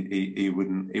 he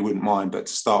wouldn't mind. But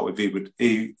to start with,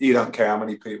 he don't care how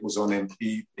many people's on him.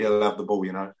 He'll have the ball,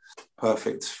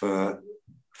 perfect for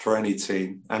any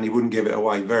team. And he wouldn't give it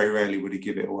away. Very rarely would he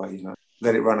give it away.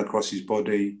 Let it run across his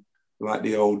body like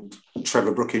the old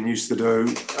Trevor Brooking used to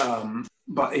do.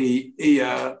 But he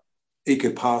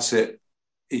could pass it.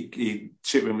 He'd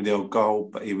chip in with the old goal,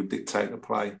 but he would dictate the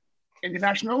play.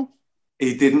 International?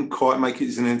 He didn't quite make it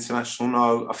as an international,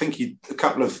 no. I think a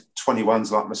couple of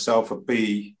 21s like myself, I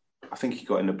think he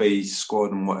got in the B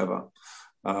squad and whatever.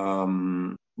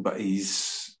 But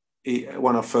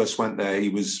when I first went there, he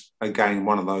was, again,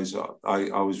 one of those.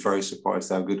 I was very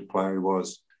surprised how good a player he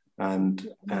was. I'm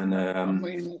getting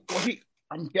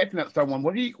at someone.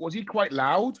 Was he quite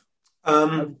loud?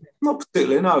 Not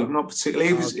particularly, no, not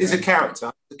particularly. He's a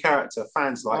character.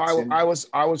 Fans like him. I was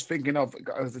thinking of,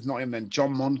 if it's not him then,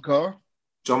 John Moncur.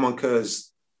 John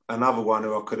Monker's another one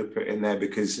who I could have put in there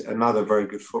because another very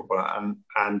good footballer,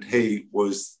 and he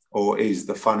was or is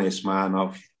the funniest man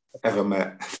I've ever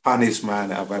met. Funniest man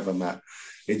that I've ever met.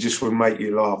 He just would make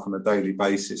you laugh on a daily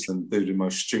basis and do the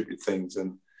most stupid things.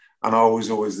 And I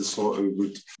was always the sort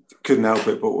who couldn't help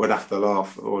it but would have to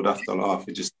laugh.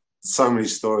 It just so many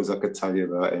stories I could tell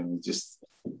you about him. Just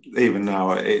even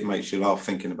now it makes you laugh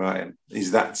thinking about him.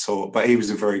 He's that sort, but he was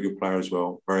a very good player as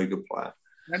well. Very good player.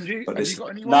 Have you got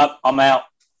anyone? No, I'm out.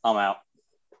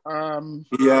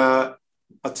 Yeah,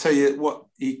 I'll tell you what,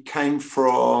 he came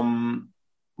from,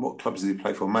 what clubs did he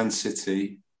play for? Man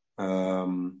City.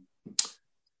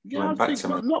 Yeah, went I back think to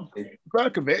Man not City.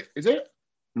 Berkovic, is it?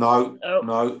 No,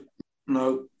 Oh.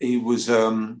 no. He was That's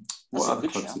what a other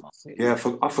good clubs? shout, Mark. Yeah,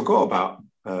 I forgot about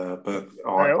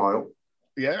Isle.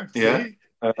 Yeah, Yeah, see?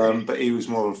 but he was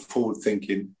more forward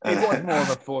thinking. He was more of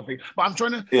a forward thing. But I'm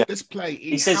trying to Yeah. this play.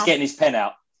 He says getting his pen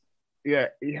out. Yeah,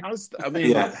 he has. I mean,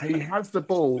 he has the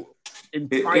ball in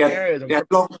tight areas. Yeah,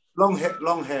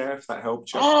 long hair. If that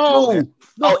helps you. Oh,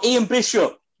 no. Ian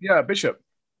Bishop. Yeah, Bishop.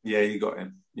 Yeah, you got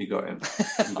him. I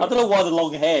don't know why the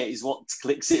long hair is what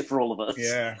clicks it for all of us.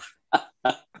 Yeah.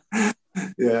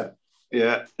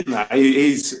 Yeah. No,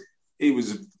 he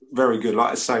was very good.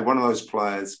 Like I say, one of those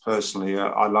players. Personally,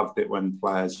 I loved it when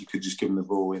players you could just give them the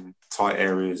ball in tight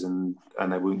areas and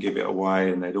they wouldn't give it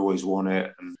away and they'd always want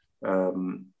it.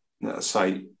 And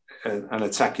say an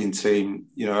attacking team.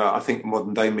 You know, I think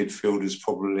modern day midfielders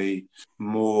probably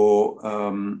more.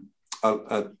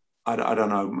 I don't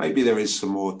know. Maybe there is some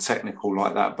more technical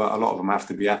like that, but a lot of them have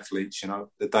to be athletes. You know,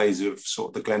 the days of sort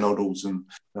of the Glenn Hoddles and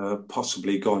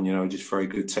possibly gone. You know, just very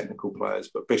good technical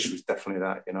players. But Bishop was definitely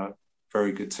that. You know,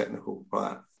 very good technical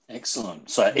player. Excellent.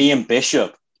 So Ian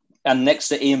Bishop, and next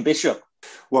to Ian Bishop.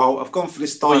 Well, I've gone for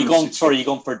this diamond. You've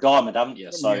gone for a diamond, haven't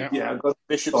you? So yeah, I've got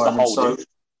Bishop's diamond, the holding. So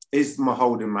he's my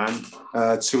holding man.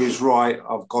 To his right,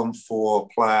 I've gone for a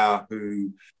player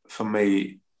who, for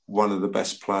me, one of the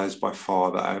best players by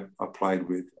far that I played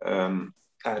with.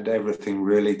 Had everything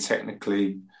really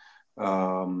technically,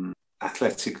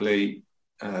 athletically,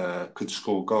 could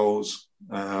score goals,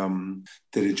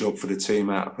 did a job for the team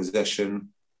out of possession,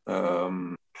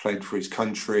 played for his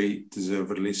country,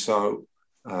 deservedly so.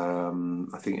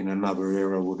 I think in another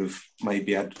era would have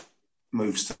maybe had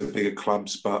moves to bigger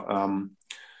clubs, but and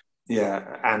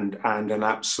an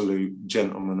absolute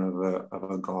gentleman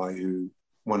of a guy who,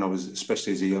 when I was,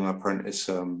 especially as a young apprentice,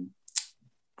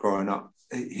 growing up,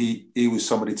 he was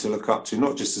somebody to look up to,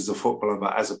 not just as a footballer,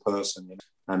 but as a person. You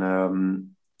know?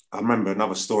 And I remember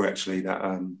another story actually that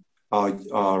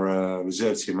our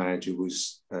reserve team manager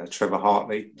was Trevor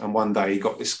Hartley, and one day he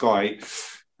got this guy,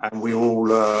 and we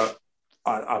all.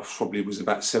 I probably was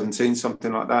about 17,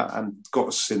 something like that, and got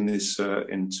us in this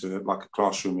into like a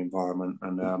classroom environment,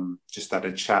 and just had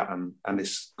a chat, and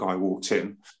this guy walked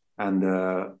in, and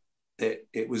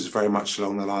it was very much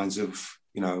along the lines of,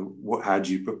 you know, how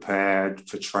do you prepare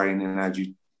for training, how do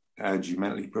you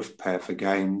mentally prepare for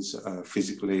games,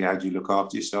 physically, how do you look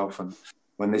after yourself? And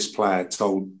when this player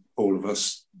told all of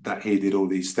us that he did all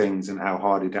these things and how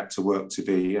hard he'd had to work to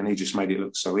be, and he just made it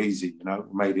look so easy, you know,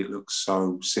 made it look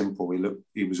so simple.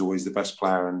 He was always the best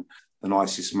player and the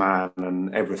nicest man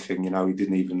and everything, you know. He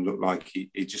didn't even look like he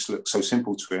just looked so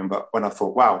simple to him. But when I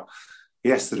thought, wow, he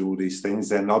has to do all these things,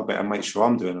 then I'd better make sure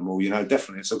I'm doing them all, you know,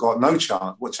 definitely. So I got no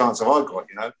chance. What chance have I got,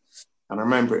 you know? And I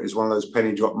remember it was one of those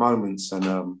penny drop moments,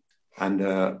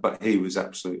 but he was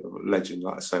absolute legend.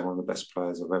 Like I say, one of the best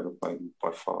players I've ever played with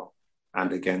by far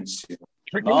and against, you know.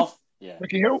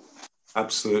 Ricky Hill?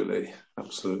 Absolutely,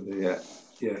 yeah.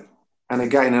 And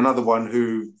again, another one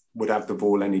who would have the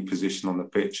ball any position on the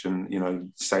pitch, and, you know,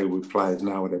 say with players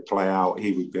now where they play out,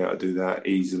 he would be able to do that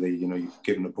easily. You know, you could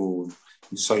give him the ball,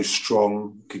 and so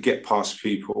strong, could get past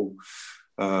people,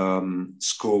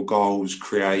 score goals,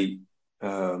 create,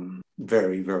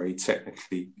 very, very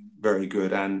technically very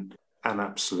good, and an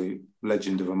absolute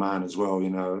legend of a man as well. You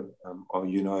know,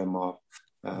 you know him, Mark.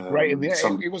 Right,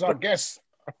 he was our guest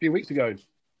a few weeks ago.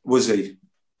 Was he?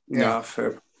 Yeah.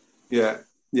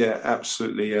 Yeah,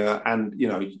 absolutely. And, you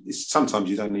know, sometimes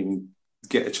you don't even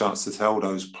get a chance to tell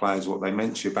those players what they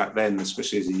meant to you back then,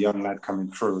 especially as a young lad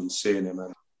coming through and seeing him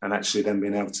and actually then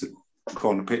being able to go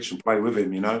on the pitch and play with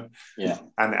him, you know? Yeah.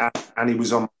 And he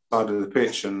was on the side of the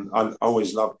pitch, and I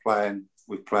always loved playing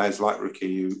with players like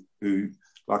Ricky who,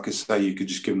 like I say, you could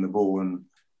just give them the ball and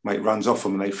make runs off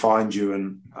them and they find you.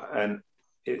 And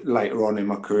later on in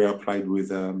my career, I played with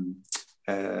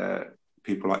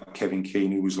people like Kevin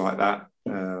Keane, who was like that,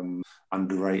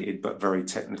 underrated but very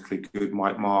technically good.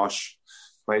 Mike Marsh,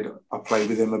 I played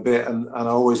with him a bit, and I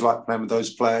always liked playing with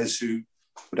those players who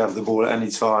would have the ball at any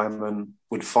time and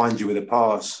would find you with a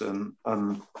pass. And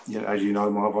you know, as you know,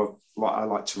 Marv, I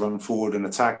like to run forward and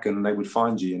attack, and they would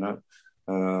find you. You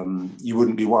know, you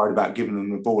wouldn't be worried about giving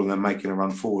them the ball and then making a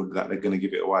run forward that they're going to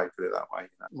give it away. Put it that way, you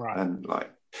know? Right. And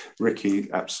like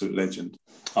Ricky, absolute legend.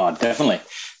 Oh, definitely.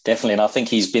 And I think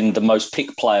he's been the most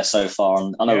picked player so far.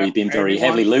 And I know he's been very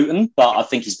heavily Luton, but I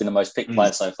think he's been the most picked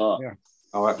player so far. Yeah.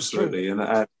 Oh, absolutely. And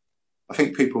I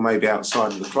think people maybe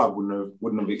outside of the club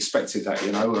wouldn't have expected that,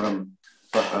 you know.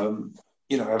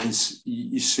 You know,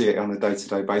 you see it on a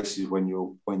day-to-day basis when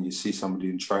you see somebody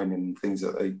in training and things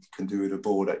that they can do with a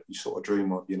ball that you sort of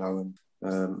dream of, you know.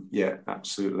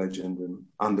 absolute legend and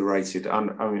underrated.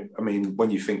 And I mean,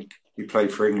 when you think he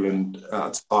played for England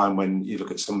at a time when you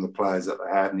look at some of the players that they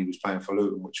had, and he was playing for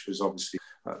Luton, which was obviously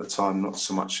at the time not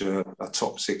so much a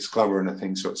top six club or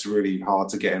anything. So it's really hard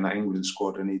to get in that England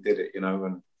squad, and he did it,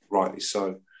 and rightly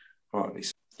so.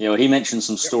 Yeah, well, he mentioned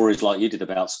some stories like you did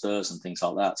about Spurs and things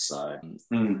like that. So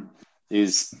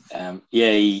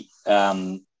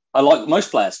I like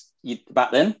most players.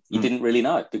 Back then, you didn't really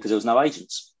know because there was no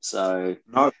agents. So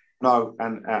no,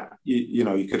 and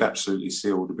you could absolutely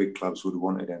see all the big clubs would have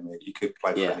wanted him. You could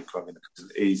play for any club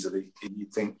easily. You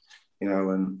think,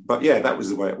 but that was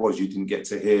the way it was. You didn't get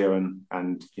to hear, and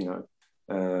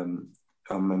I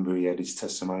remember he had his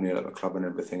testimonial at the club and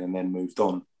everything, and then moved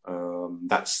on.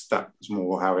 That was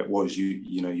more how it was.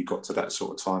 You got to that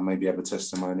sort of time, maybe have a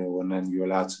testimonial, and then you're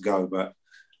allowed to go. But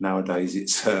nowadays,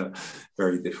 it's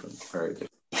very different. Very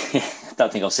different. I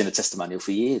don't think I've seen a testimonial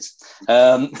for years.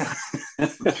 Probably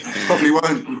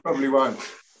won't. You probably won't.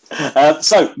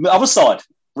 So, the other side,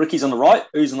 Ricky's on the right.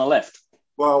 Who's on the left?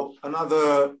 Well,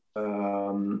 another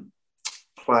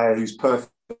player who's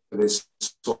perfect for this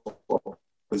sort of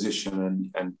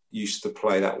position and used to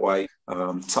play that way,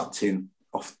 tucked in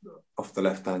off the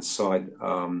left-hand side,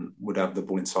 would have the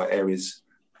ball in tight areas.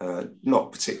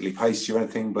 Not particularly pacey or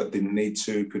anything, but didn't need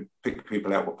to. Could pick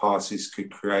people out with passes.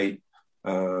 Could create.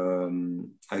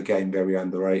 Again, very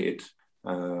underrated,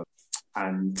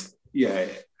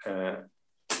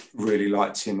 really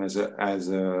liked him as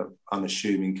a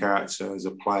unassuming character, as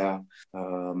a player.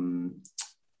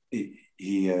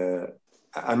 He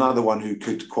another one who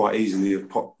could quite easily have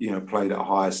played at a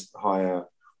higher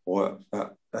or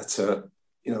at a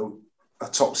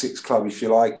top six club, if you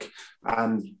like,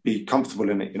 and be comfortable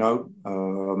in it.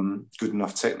 Good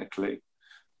enough technically.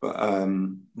 But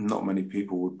not many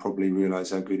people would probably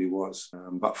realise how good he was.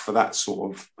 But for that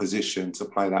sort of position to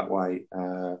play that way,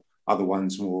 other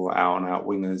ones more out-and-out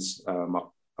wingers.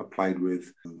 I played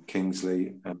with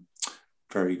Kingsley,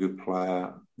 very good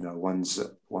player. Ones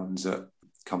that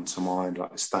come to mind,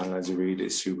 like Stan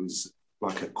Lazaridis, who was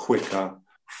like a quicker,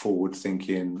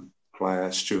 forward-thinking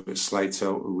player. Stuart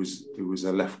Slater, who was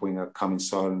a left winger, coming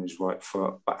inside on his right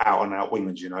foot, but out-and-out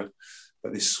wingers,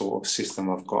 But this sort of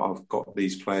system I've got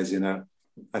these players in a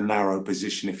narrow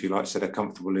position, if you like, so they're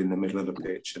comfortable in the middle of the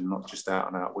pitch and not just out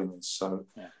and out wingers. So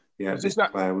this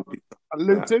player would be at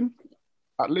Luton.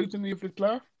 At Luton, the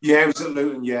player. Yeah, it was at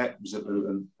Luton. Yeah, it was at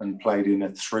Luton, and played in a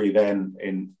 3 then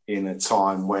in a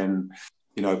time when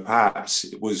perhaps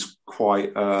it was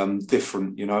quite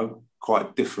different.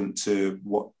 Quite different to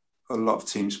what a lot of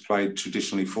teams played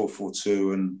traditionally,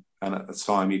 4-4-2 and at the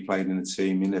time he played in a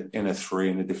team in a 3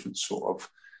 in a different sort of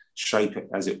shape,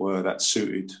 as it were, that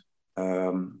suited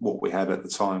what we had at the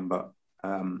time. But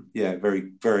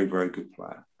very, very, very good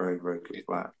player. Very, very good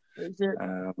player. Is it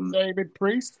David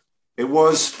Priest? It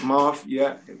was Marv.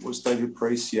 Yeah, it was David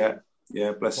Priest. Yeah,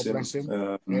 bless him. Bless him.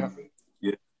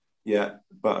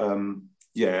 But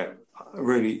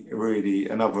really, really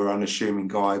another unassuming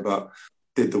guy, but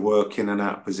did the work in and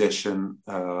out possession.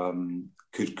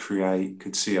 Could create,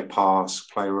 could see a pass,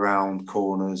 play around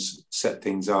corners, set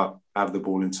things up, have the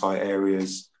ball in tight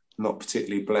areas. Not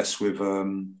particularly blessed with,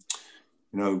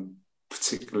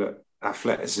 particular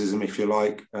athleticism, if you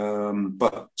like,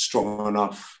 but strong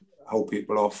enough, hold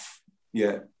people off,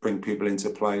 bring people into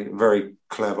play. Very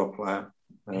clever player.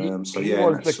 He was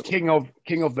the king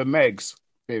of the Megs,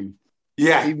 Tim.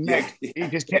 Yeah, he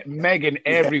just kept megging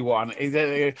everyone,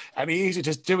 and he used to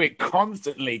just do it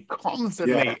constantly.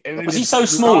 Yeah. Was he so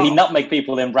small? He nutmeg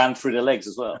people, then ran through the legs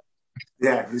as well.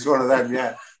 Yeah, he's one of them.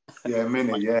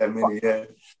 Mini.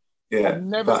 I've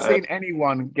never seen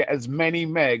anyone get as many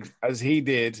megs as he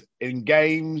did in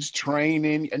games,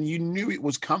 training, and you knew it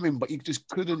was coming, but you just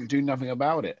couldn't do nothing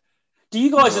about it. Do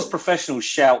you guys, as professionals,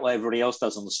 shout what everybody else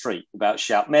does on the street about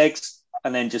shout megs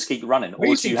and then just keep running,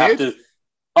 or do you have to?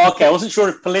 Okay, I wasn't sure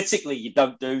if politically you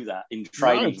don't do that in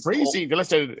training. No, Freezy,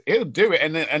 he'll do it,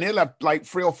 and he'll have like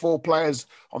 3 or 4 players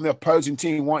on the opposing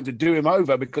team wanting to do him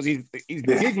over because he's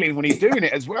giggling when he's doing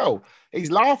it as well. He's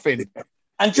laughing.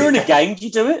 And during a game, do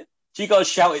you do it? Do you guys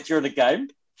shout it during a game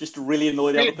just to really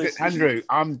annoy the other person? Andrew,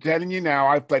 I'm telling you now,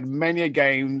 I've played many a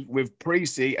game with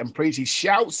Precy, and Precy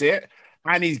shouts it,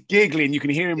 and he's giggling. You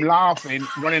can hear him laughing,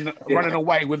 running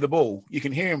away with the ball. You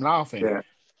can hear him laughing.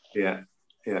 Yeah.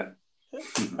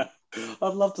 I'd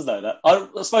love to know that. I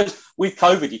suppose with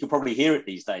COVID, you can probably hear it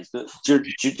these days, but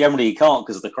generally you can't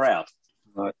because of the crowd.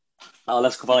 Right. Oh,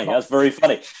 that's funny. That's very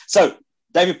funny. So,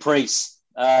 David Priest.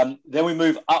 Then we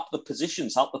move up the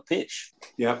positions, up the pitch.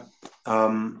 Yeah.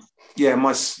 In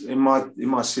my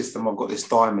system, I've got this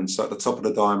diamond. So at the top of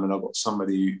the diamond, I've got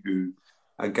somebody who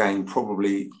again,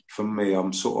 probably for me,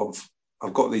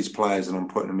 I've got these players and I'm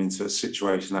putting them into a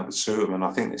situation that would suit them, and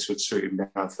I think this would suit him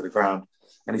down to the ground.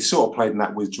 And he sort of played in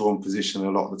that withdrawn position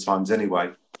a lot of the times anyway,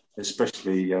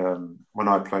 especially when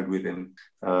I played with him.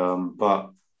 But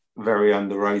very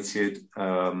underrated.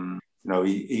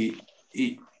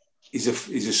 He's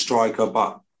a striker,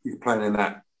 but he's playing in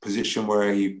that position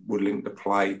where he would link the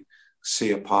play,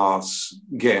 see a pass,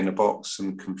 get in the box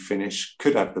and can finish.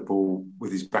 Could have the ball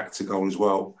with his back to goal as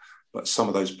well. But some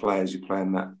of those players you play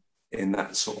in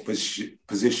that sort of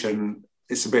position,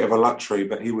 it's a bit of a luxury,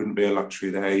 but he wouldn't be a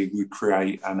luxury there. He would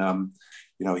create, and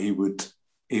he would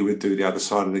do the other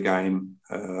side of the game,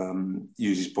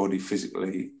 use his body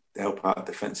physically, help out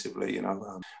defensively.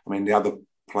 The other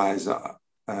players that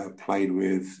I played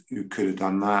with who could have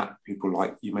done that, people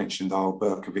like you mentioned, Al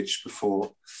Berkovic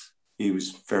before. He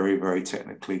was very, very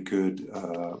technically good.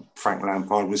 Frank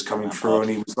Lampard was coming through,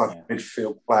 and he was like a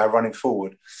midfield player running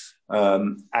forward.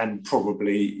 And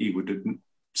probably he would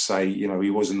say,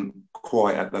 he wasn't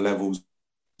quite at the levels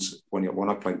when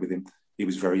I played with him. He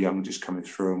was very young, just coming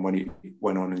through. And when he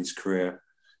went on in his career,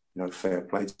 fair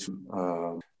play to him.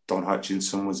 Don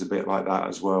Hutchinson was a bit like that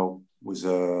as well. Was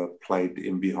played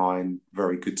in behind,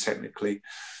 very good technically,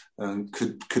 and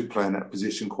could play in that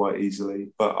position quite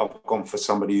easily. But I've gone for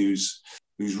somebody who's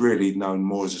really known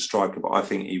more as a striker, but I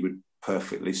think he would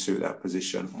perfectly suit that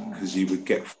position because he would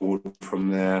get forward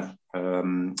from there.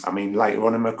 Later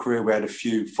on in my career, we had a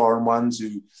few foreign ones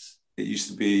who it used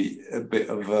to be a bit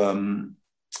of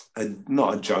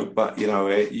not a joke, but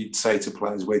you'd say to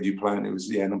players, "Where do you play?" And it was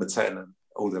number 10, and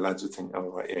all the lads would think, "Oh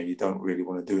right, yeah, you don't really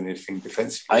want to do anything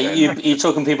defensively." Are you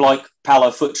talking people like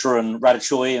Paulo Futre and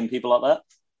Radicchoi and people like that?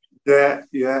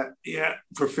 Yeah.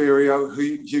 Porfirio,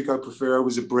 Hugo Porfirio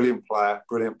was a brilliant player,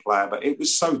 but it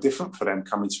was so different for them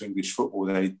coming to English football.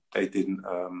 They didn't.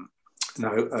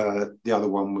 The other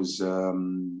one was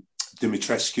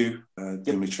Dumitrescu.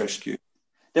 Dumitrescu.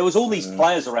 There was all these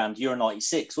players around Euro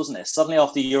 96, wasn't there? Suddenly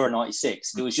after Euro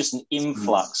 96, there was just an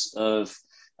influx of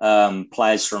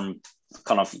players from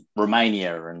kind of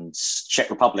Romania and Czech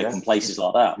Republic and places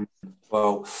like that.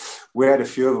 Well, we had a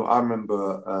few of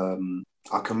them.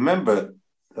 I can remember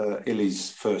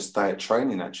Illy's first day at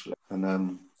training, actually. And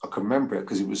I can remember it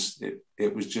because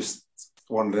it was just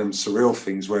one of them surreal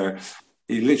things where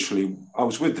I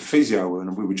was with the physio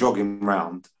and we were jogging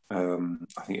around. I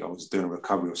think I was doing a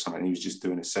recovery or something. He was just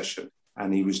doing a session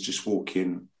and he was just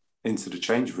walking into the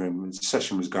change room and the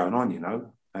session was going on,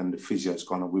 and the physio's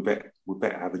gone, we better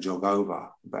have a jog over.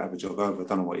 I don't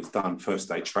know what he's done, first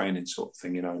day training sort of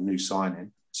thing, new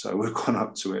signing. So we've gone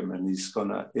up to him and he's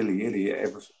gone, Illy,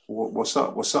 what's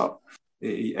up?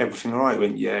 Everything all right? He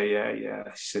went, yeah. He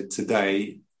said,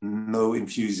 today, no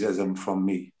enthusiasm from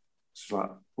me. It's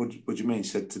like, what do you mean? He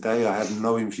said, today I had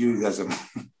no enthusiasm.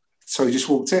 So he just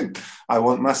walked in. I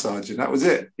want massage, and that was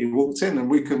it. He walked in, and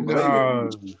we couldn't believe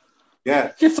it.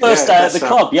 Yeah. Your first day at the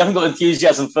club. You haven't got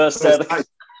enthusiasm first day at the club.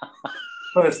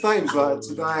 First day was like,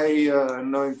 today,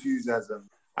 no enthusiasm.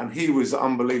 And he was an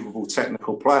unbelievable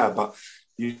technical player, but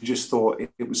you just thought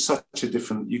it was such a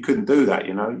different... You couldn't do that,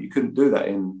 You couldn't do that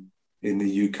in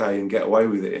the UK and get away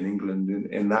with it in England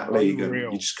in that league. And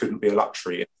you just couldn't be a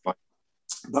luxury. But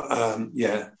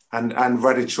and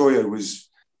Radicchoi was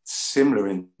similar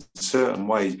in certain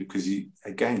ways because he,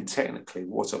 again, technically,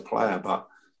 what a player. But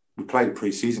we played a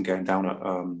pre-season game down at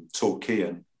Torquay,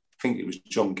 and I think it was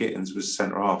John Gittins was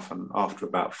centre-half, and after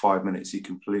about 5 minutes, he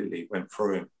completely went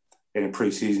through him in a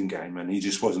pre-season game, and he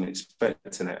just wasn't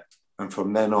expecting it. And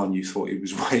from then on, you thought he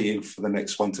was waiting for the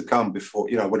next one to come before,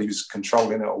 when he was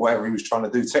controlling it or whatever he was trying to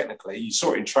do technically. You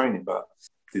saw it in training, but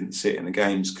didn't see it in the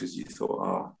games because you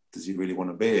thought, does he really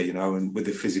want to be here, and with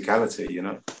the physicality,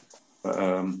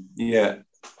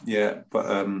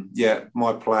 But,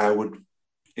 my player would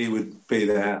be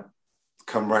there,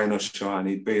 come rain or shine,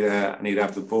 he'd be there and he'd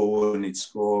have the ball and he'd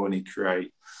score and he'd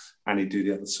create and he'd do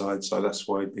the other side. So that's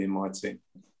why he'd be in my team.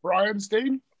 Brian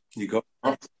Steen? You got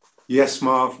him? Yes,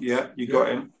 Marv. Yeah, you got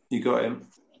him.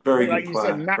 Very good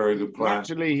player. Very good player.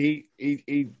 Actually,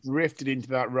 he drifted into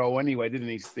that role anyway, didn't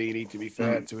he, Steely, to be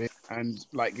fair to him? And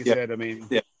like you said,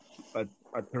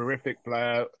 a terrific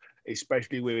player,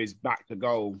 especially with his back to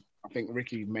goal. I think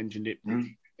Ricky mentioned it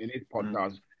in his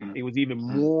podcast. He was even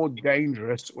more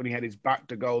dangerous when he had his back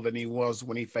to goal than he was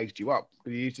when he faced you up.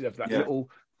 Because he used to have that little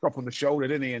drop on the shoulder,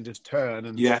 didn't he, and just turn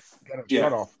and get a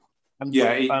shot off. And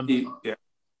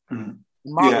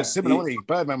Mark was similar, wasn't he?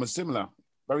 Birdman was similar,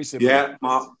 very similar. Yeah,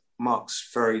 Mark's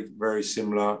very, very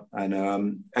similar.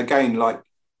 And again, like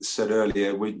I said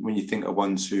earlier, when you think of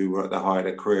ones who were at the height of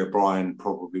their career, Brian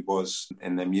probably was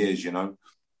in them years,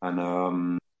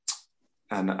 And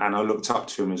I looked up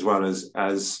to him as well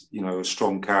as you know, a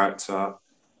strong character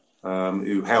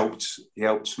who helped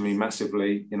me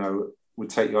massively. You know, would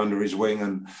take you under his wing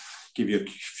and give you a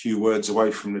few words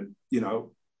away from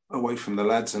the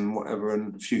lads and whatever,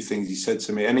 and a few things he said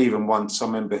to me. And even once, I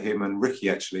remember him and Ricky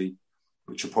actually,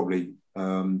 which are probably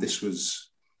this was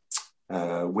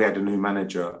we had a new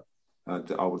manager. I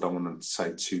don't want to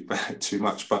say too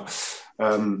much, but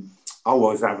I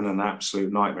was having an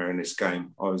absolute nightmare in this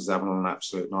game. I was having an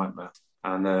absolute nightmare,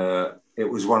 and it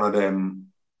was one of them.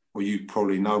 Well, you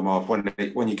probably know, Marv,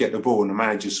 when you get the ball and the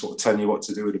manager's sort of telling you what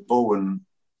to do with the ball, and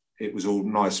it was all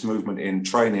nice movement in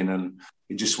training, and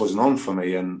it just wasn't on for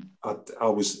me. And I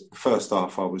was, first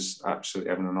half, I was absolutely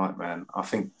having a nightmare. And I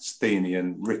think Steenie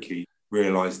and Ricky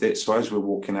realised it. So as we're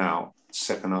walking out,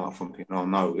 second half, I'm thinking, oh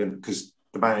no, because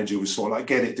the manager was sort of like,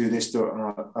 get it, do this, do it.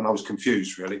 And I was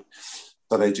confused, really.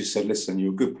 So they just said, listen,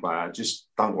 you're a good player. Just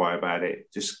don't worry about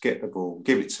it. Just get the ball,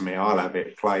 give it to me. I'll have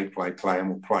it. Play, and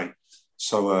we'll play.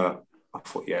 So I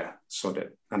thought, yeah, sod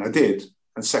it. And I did.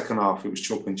 And second half, it was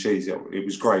chalk and cheese. It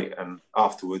was great. And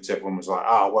afterwards, everyone was like,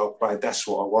 well played. That's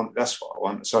what I want.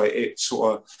 So it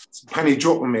sort of penny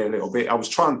dropped with me a little bit. I was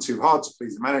trying too hard to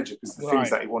please the manager because the things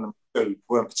that he wanted to do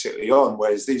weren't particularly on.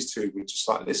 Whereas these two were just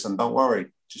like, listen, don't worry.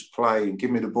 Just play and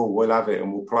give me the ball. We'll have it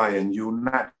and we'll play. And you'll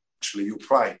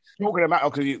play. Talking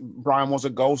about, because Brian was a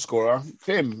goal scorer.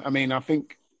 Tim, I mean, I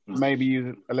think maybe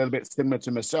you're a little bit similar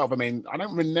to myself. I mean, I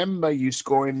don't remember you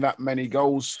scoring that many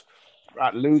goals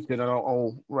at Luton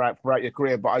or throughout your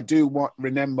career, but I do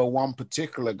remember one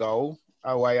particular goal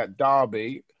away at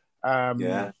Derby.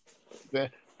 I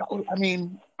think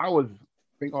I was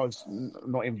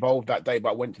not involved that day, but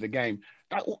I went to the game.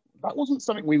 That wasn't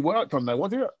something we worked on, though,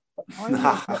 was it?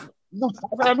 No,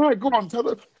 I know. Go on, tell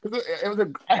it. It was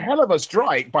a hell of a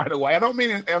strike, by the way. I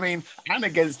mean, and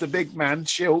against the big man,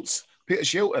 Peter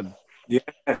Shilton. Yeah.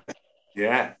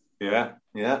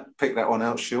 Pick that one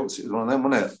out, Schultz. It was one of them,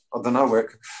 wasn't it? I don't know where.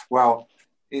 Well,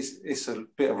 it's a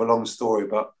bit of a long story,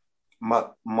 but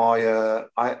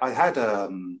I had a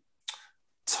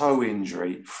toe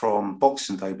injury from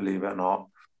Boxing Day, believe it or not,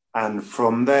 and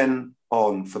from then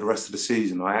on, for the rest of the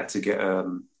season, I had to get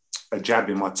a jab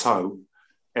in my toe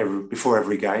before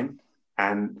every game,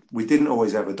 and we didn't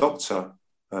always have a doctor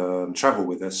travel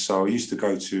with us, so I used to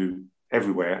go to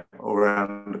everywhere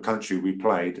around the country we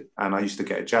played, and I used to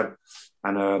get a jab,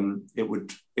 and it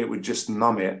would just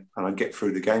numb it, and I'd get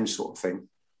through the game, sort of thing.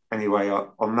 Anyway,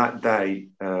 on that day,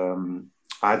 I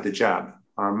had the jab.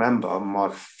 I remember my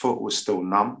foot was still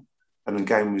numb, and the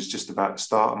game was just about to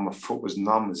start, and my foot was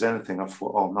numb as anything. I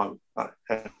thought, oh no.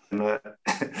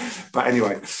 But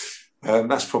anyway,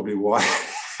 that's probably why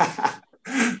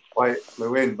it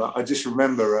flew in. But I just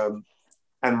remember,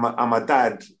 and my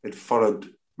dad had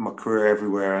followed my career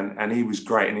everywhere, and he was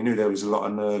great, and he knew there was a lot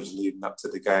of nerves leading up to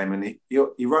the game, and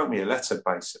he wrote me a letter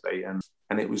basically, and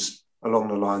it was along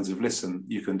the lines of, listen,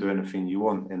 you can do anything you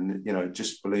want, and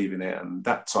just believe in it, and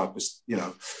that type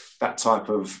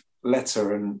of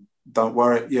letter, and don't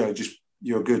worry, just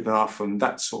you're good enough, and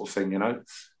that sort of thing, and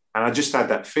I just had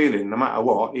that feeling, no matter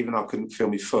what, even though I couldn't feel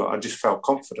my foot, I just felt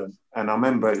confident. And I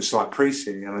remember it was like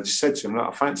pre-season, and I just said to him, look,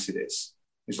 I fancy this.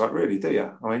 He's like, really, do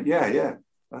you? I went, yeah.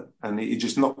 And he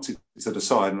just knocked it to the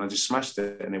side, and I just smashed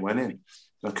it, and it went in. And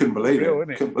I couldn't believe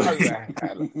it. Couldn't believe it.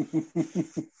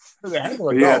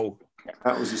 Goal.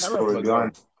 That was the story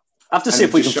behind it. I have to see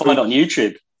if we can find it on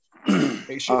YouTube.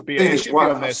 It should be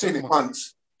on there. I've seen it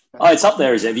once. Oh, it's up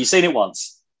there, is it? Have you seen it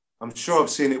once? I'm sure I've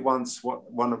seen it once.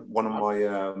 One of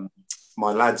my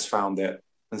my lads found it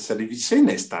and said, "Have you seen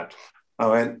this, Dad?" I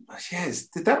went, "Yes."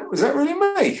 Was that really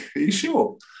me? Are you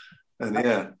sure? And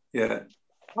yeah.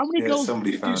 How many goals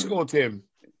did you score, Tim?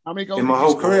 How many goals in my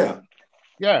whole career?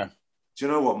 Yeah. Do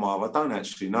you know what, Marv? I don't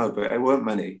actually know, but it weren't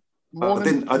many. I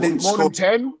didn't score more than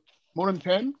 10. More than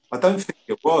 10? I don't think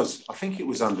it was. I think it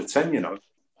was under 10. Well,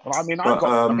 I mean,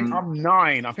 I think I'm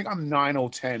 9. I think I'm 9 or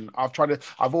 10.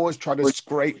 I've always tried to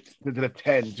scrape to the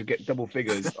 10 to get double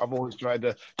figures. I've always tried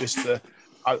to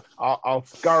I'll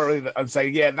scour it and say,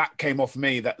 yeah, that came off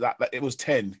me. That it was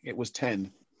 10. It was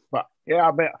 10. But yeah,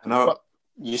 I bet. No,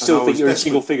 you still think you're in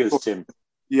single figures, Tim?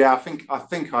 Yeah, I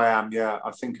think I am. Yeah,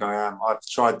 I think I am. I've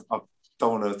tried. I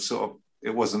don't want to sort of.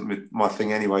 It wasn't my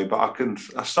thing anyway, but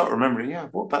I start remembering. Yeah,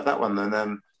 what about that one? And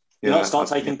then you not start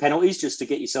taking penalties just to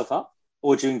get yourself up,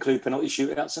 or do you include penalty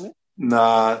shootouts in it?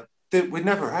 Nah, we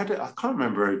never had it. I can't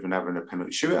remember even having a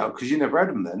penalty shootout because you never had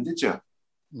them then, did you?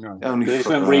 No. Only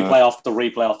replay after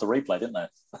replay after replay, didn't they?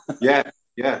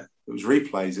 yeah. It was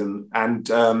replays, and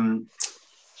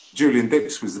Julian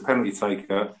Dix was the penalty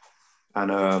taker,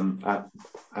 and at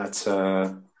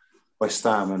West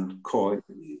Ham, and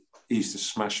he used to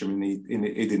smash him, and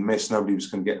he didn't miss. Nobody was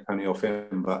going to get a penny off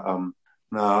him. But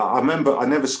no, I remember I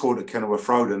never scored at Kenilworth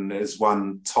Road, and there's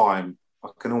one time I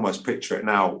can almost picture it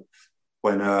now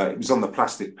when it was on the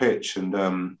plastic pitch,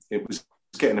 and it was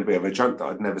getting a bit of a joke that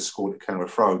I'd never scored at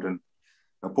Kenilworth Road, and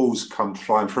the ball's come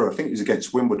flying through. I think it was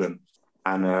against Wimbledon,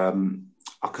 and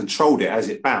I controlled it as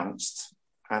it bounced.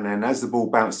 And then as the ball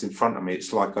bounced in front of me,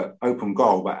 it's like an open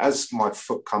goal. But as my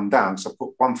foot come down, so I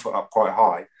put one foot up quite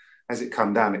high, as it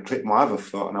come down, it clipped my other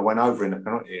foot and I went over in the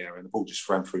penalty area and the ball just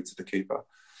ran through to the keeper.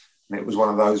 And it was one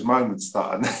of those moments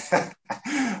that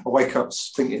I wake up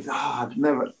thinking, how did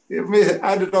I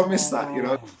miss that? You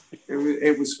know,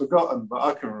 it was forgotten, but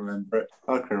I can remember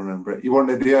it. You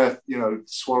wanted the earth,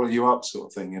 swallow you up sort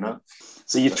of thing,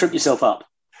 So you've tripped yourself up?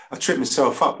 I tripped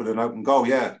myself up with an open goal,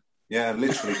 yeah. Yeah,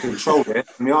 literally controlled it.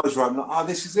 And my eyes were open,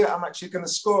 this is it. I'm actually going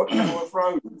to score at Kenilworth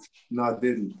Road. No, I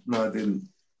didn't.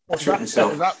 Was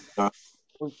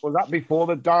that before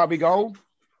the Derby goal?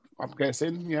 I'm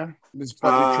guessing, yeah.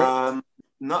 Yeah,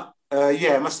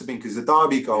 it must have been, because the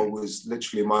Derby goal was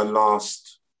literally my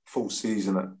last full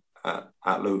season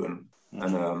at Luton.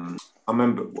 And I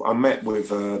remember I met with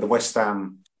the West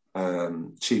Ham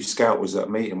chief scout was at a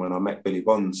meeting when I met Billy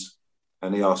Bonds,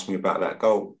 and he asked me about that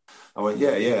goal. I went,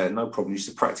 yeah, no problem. I used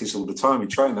to practice all the time. You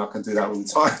train, I can do that all the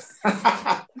time.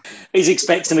 He's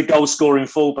expecting a goal-scoring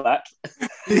fullback.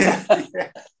 Yeah.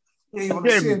 You want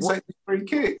to see him take the free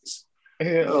kicks.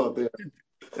 Yeah. Oh, dear.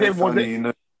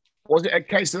 Was it a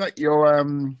case that your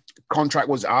contract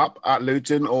was up at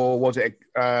Luton, or was it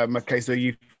a case that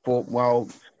you thought, well,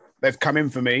 they've come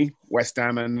in for me, West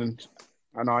Ham, and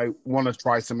I want to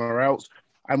try somewhere else?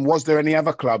 And was there any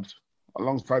other clubs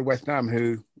alongside West Ham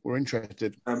who were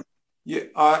interested?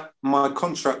 My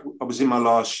contract, I was in my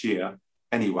last year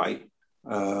anyway,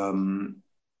 and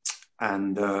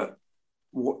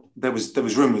there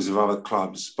was rumours of other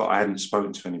clubs, but I hadn't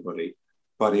spoken to anybody.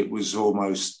 But it was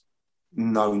almost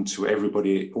known to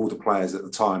everybody, all the players at the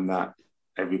time, that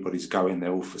everybody's going,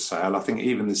 they're all for sale. I think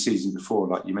even the season before,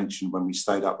 like you mentioned, when we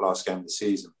stayed up last game of the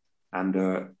season, and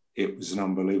it was an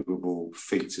unbelievable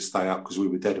feat to stay up because we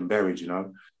were dead and buried,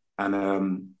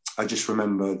 And I just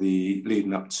remember the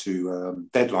leading up to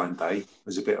deadline day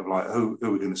was a bit of like, who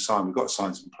are we going to sign? We've got to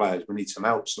sign some players. We need some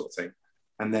help, sort of thing.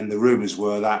 And then the rumours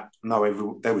were that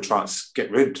they were trying to get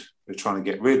rid. They're trying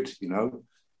to get rid,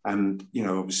 And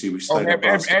obviously we stayed up.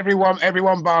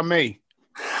 Everyone bar me.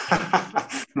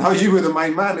 No, you were the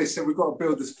main man. They said we've got to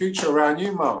build this future around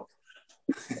you, Mark.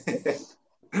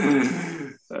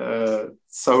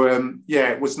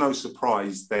 It was no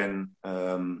surprise then.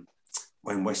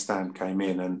 When West Ham came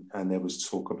in, and there was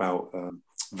talk about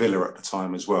Villa at the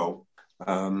time as well.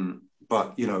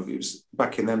 But, it was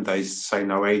back in them days, say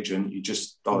no agent, you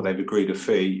just, they've agreed a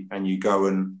fee, and you go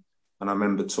and I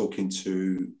remember talking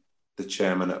to the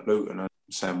chairman at Luton and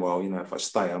saying, well, if I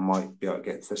stay, I might be able to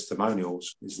get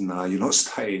testimonials. He said, no, you're not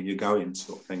staying, you're going,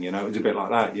 sort of thing, It was a bit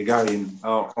like that. You're going,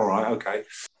 oh, all right, okay.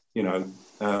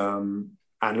 And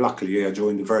luckily I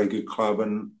joined a very good club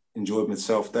and enjoyed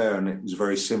myself there, and it was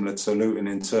very similar to Luton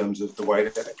in terms of the way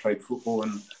that they played football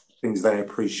and things they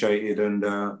appreciated, and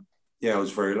I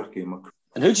was very lucky in my career.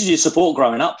 And who did you support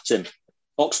growing up, Tim?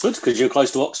 Oxford, because you're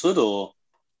close to Oxford, or?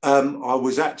 I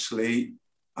was actually,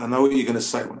 I know what you're going to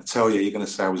say when I tell you, you're going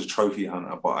to say I was a trophy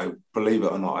hunter, but I believe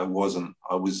it or not, I wasn't.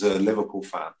 I was a Liverpool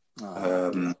fan.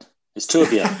 It's two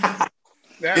of you. I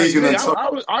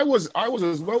was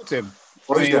as well, Tim.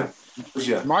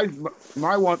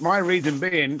 My reason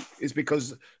being is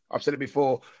because I've said it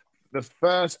before. The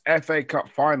first FA Cup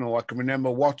final I can remember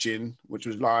watching, which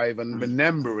was live and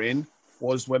remembering,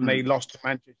 was when they lost to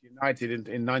Manchester United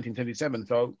in 1977.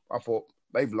 So I thought,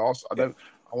 they've lost. I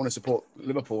want to support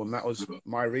Liverpool, and that was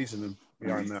my reasoning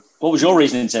behind that. What was your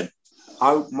reasoning, Tim?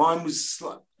 Mine was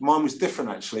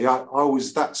different actually. I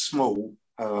was that small.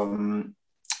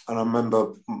 And I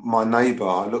remember my neighbour,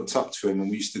 I looked up to him and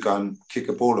we used to go and kick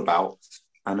a ball about.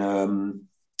 And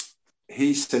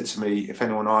he said to me, if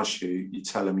anyone asks you, you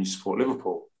tell them you support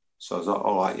Liverpool. So I was like,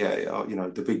 all right, yeah,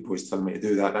 the big boys telling me to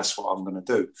do that. That's what I'm going to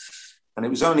do. And it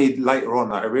was only later on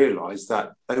that I realised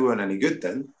that they weren't any good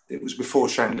then. It was before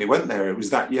Shankly went there. It was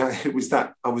that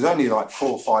I was only like 4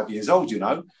 or 5 years old,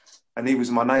 And he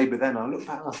was my neighbour then. I looked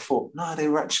back and I thought, no, they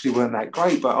weren't that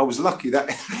great. But I was lucky that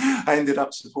I ended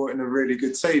up supporting a really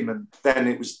good team. And then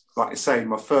it was, like I say,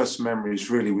 my first memories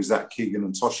really was that Keegan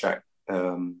and Toshak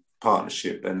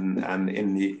partnership and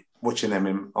in the watching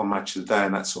them on Match of the Day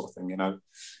and that sort of thing,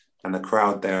 and the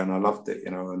crowd there. And I loved it,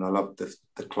 and I loved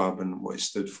the club and what it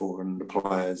stood for and the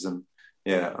players. And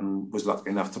and was lucky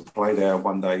enough to play there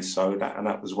one day. So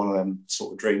that was one of them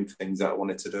sort of dream things that I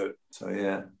wanted to do. So,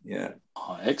 yeah.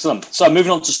 Oh, excellent. So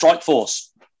moving on to Strike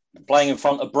Force, playing in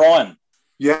front of Brian.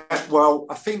 Yeah, well,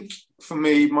 I think for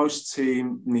me, most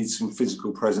team needs some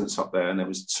physical presence up there, and there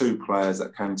was two players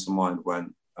that came to mind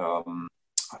when I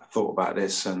thought about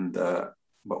this, and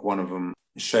but one of them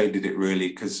shaded it really,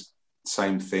 because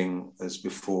same thing as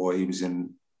before. He was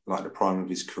in like the prime of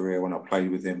his career when I played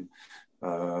with him.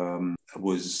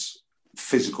 Was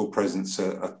physical presence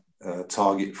a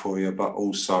target for you, but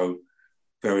also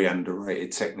very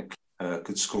underrated technically.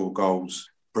 Could score goals,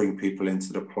 bring people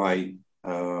into the play.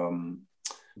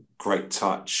 Great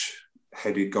touch,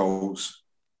 headed goals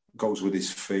with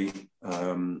his feet,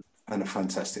 and a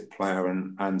fantastic player,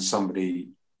 and somebody,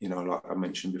 you know, like I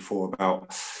mentioned before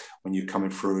about when you're coming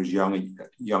through as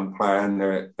young player,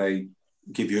 and they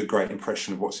give you a great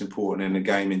impression of what's important in the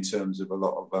game in terms of a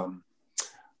lot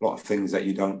of things that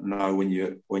you don't know when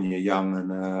you're young,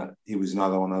 and he was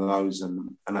another one of those,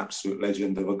 and an absolute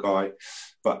legend of a guy,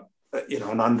 but you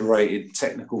know, an underrated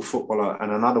technical footballer,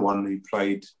 and another one who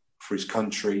played for his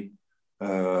country.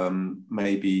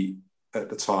 Maybe at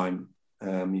the time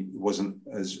he wasn't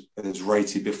as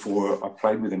rated before I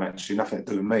played with him, actually, nothing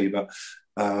to do with me, but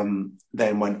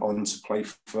then went on to play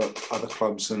for other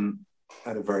clubs and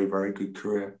had a very, very good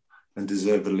career, and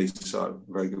deservedly so.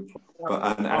 Very good player.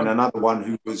 But, and another one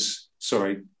who was,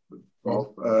 sorry,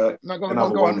 another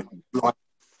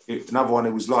one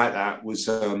who was like that was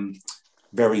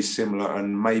very similar,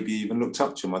 and maybe even looked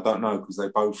up to him. I don't know, because they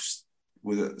both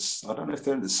were, I don't know if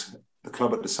they're in the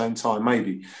club at the same time,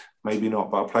 maybe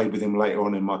not, but I played with him later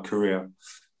on in my career.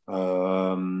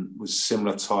 Was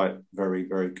similar type, very,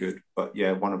 very good. But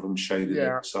yeah, one of them shaded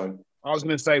it. So I was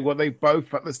going to say, were they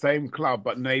both at the same club,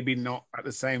 but maybe not at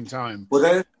the same time?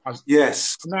 Well,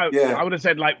 yes. No, yeah. I would have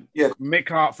said Mick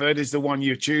Hartford is the one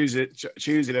you're choosing,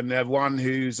 and the one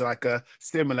who's like a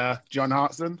similar John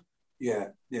Hartson. Yeah,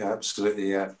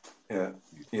 absolutely, yeah.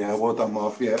 Well done,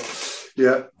 Marv.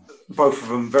 Yeah. Both of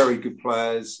them very good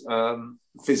players.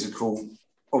 Physical,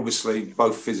 obviously,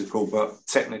 both physical, but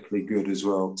technically good as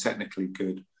well. Technically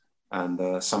good,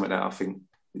 and something that I think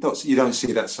you don't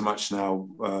see that so much now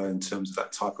in terms of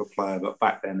that type of player. But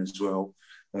back then as well,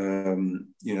 you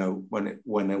know,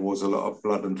 when there was a lot of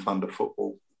blood and thunder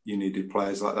football, you needed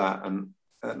players like that, and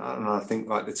I think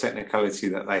like the technicality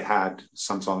that they had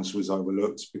sometimes was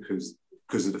overlooked because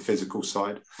of the physical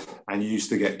side. And you used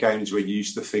to get games where you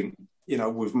used to think, you know,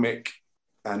 with Mick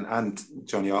and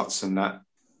Johnny Hartson, that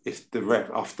if the ref,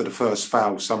 after the first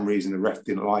foul, for some reason the ref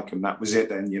didn't like them, that was it.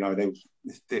 Then, you know,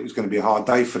 it was going to be a hard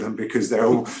day for them, because they're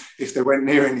all, if they went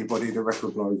near anybody, the ref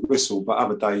would blow his whistle. But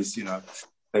other days, you know,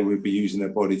 they would be using their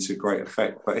body to great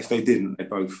effect. But if they didn't, they're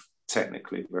both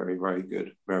technically very, very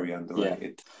good, very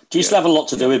underrated. Yeah. Do you still have a lot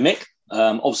to do with Mick?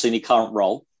 Obviously in your current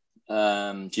role.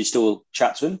 Do you still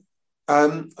chat to him?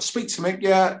 I speak to Mick,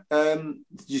 yeah.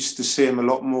 Used to see him a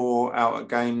lot more out at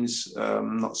games.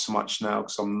 Not so much now,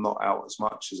 because I'm not out as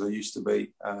much as I used to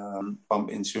be. Bump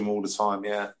into him all the time,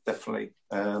 yeah, definitely.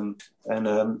 And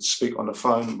speak on the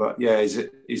phone. But yeah,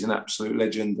 he's an absolute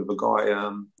legend of a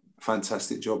guy.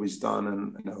 Fantastic job he's done,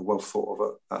 and you know, well thought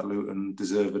of at Luton,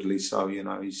 deservedly so. You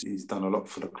know, he's done a lot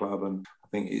for the club, and I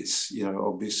think it's, you know,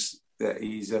 obvious that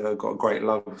he's got a great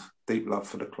love, deep love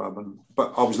for the club.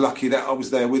 But I was lucky that I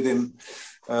was there with him.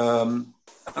 And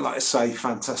like I say,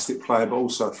 fantastic player, but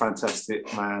also a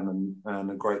fantastic man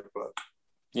and a great bloke.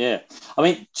 Yeah. I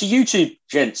mean, to you two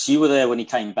gents, you were there when he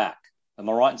came back. Am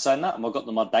I right in saying that? Have I got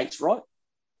my dates right?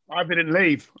 I didn't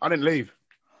leave.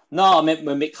 No, I meent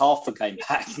when Mick Hartford came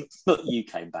back. Not you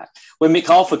came back. When Mick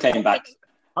Hartford came back.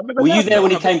 Were you there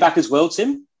when he came back as well,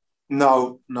 Tim?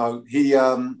 No.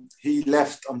 He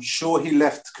left. I'm sure he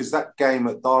left because that game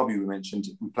at Derby we mentioned,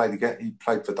 he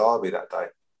played for Derby that day.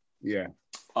 Yeah.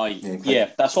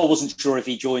 That's why I wasn't sure if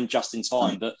he joined just in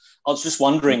time. But I was just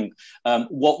wondering,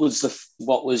 what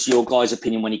was your guys'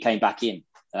 opinion when he came back in?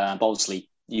 But obviously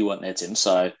you weren't there, Tim.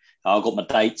 So I got my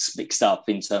dates mixed up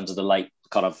in terms of the late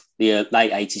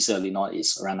 80s, early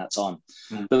 90s, around that time.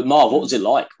 But Marv, what was it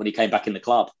like when he came back in the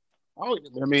club? Oh,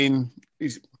 I mean,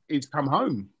 he's come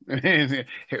home. It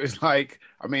was like,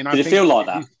 I mean, did it feel like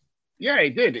that? Yeah,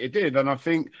 it did. And I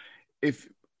think if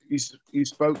you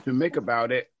spoke to Mick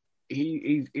about it,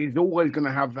 he's always going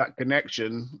to have that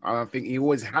connection. And I think he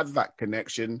always had that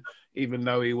connection, even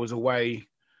though he was away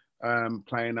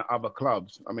playing at other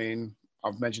clubs. I mean,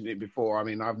 I've mentioned it before. I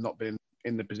mean, I've not been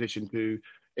in the position to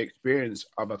experience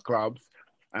other clubs.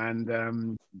 And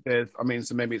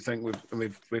so maybe it's something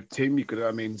with Tim you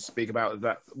could, speak about, is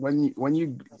that when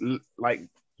you like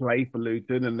play for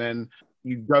Luton and then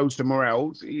you go somewhere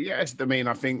else. Yes,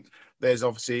 I think there's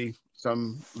obviously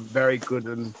some very good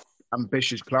and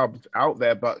ambitious clubs out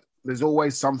there, but there's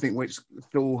always something which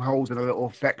still holds a little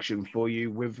affection for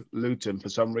you with Luton for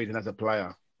some reason as a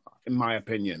player, in my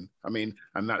opinion. I mean,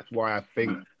 and that's why I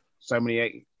think so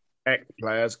many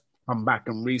ex-players come back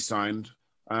and re-signed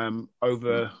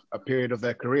over a period of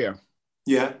their career.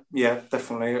 Yeah,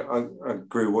 definitely. I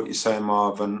agree with what you're saying,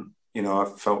 Marv. And, I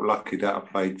felt lucky that I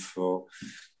played for,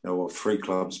 3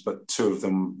 clubs, but 2 of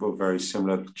them were very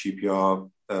similar. QPR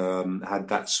had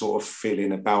that sort of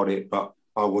feeling about it, but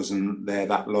I wasn't there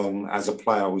that long as a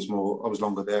player. I was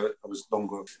longer there.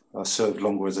 I served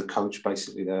longer as a coach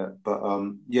basically there. But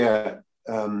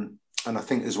and I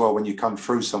think as well, when you come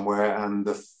through somewhere and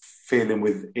the feeling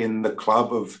within the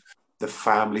club of the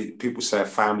family, people say a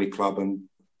family club, and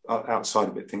outside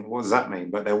of it think, what does that mean?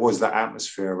 But there was that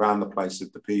atmosphere around the place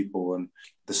of the people and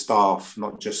the staff,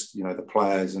 not just, the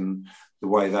players, and the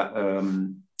way that,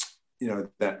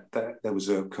 that there was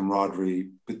a camaraderie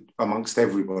amongst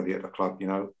everybody at the club,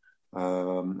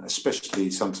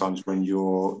 especially sometimes when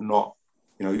you're not,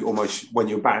 almost when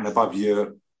you're batting above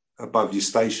your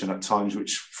station at times,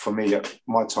 which for me at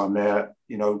my time there,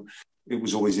 it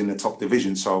was always in the top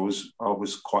division. So I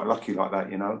was quite lucky like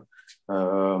that,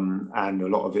 and a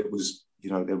lot of it was,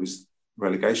 there was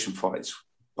relegation fights,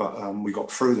 but we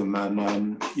got through them,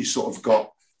 and you sort of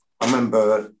got. I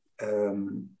remember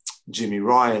Jimmy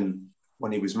Ryan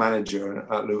when he was manager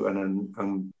at Luton,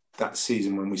 and that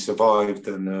season when we survived,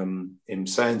 and him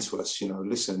saying to us,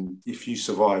 listen, if you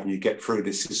survive and you get through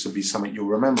this will be something you'll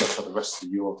remember for the rest of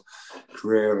your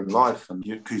career and life, and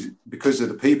because of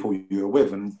the people you were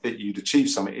with, and that you'd achieve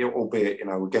something, albeit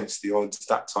against the odds,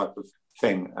 that type of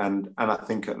thing. And I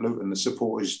think at Luton the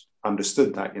supporters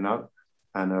understood that, and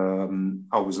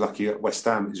I was lucky at West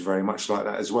Ham. It was very much like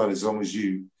that as well. As long as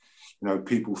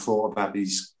people thought about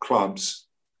these clubs,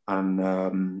 and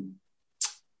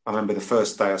I remember the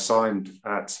first day I signed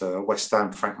at West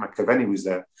Ham, Frank McAvenny was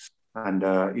there,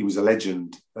 and he was a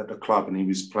legend at the club, and he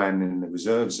was playing in the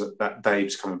reserves that day. He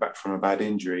was coming back from a bad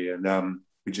injury, and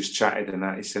we just chatted,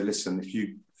 and he said, listen, if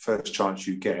you first chance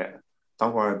you get,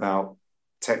 don't worry about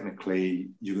technically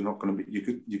you're going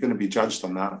to be judged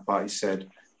on that, but he said,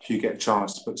 if you get a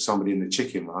chance to put somebody in the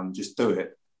chicken run, just do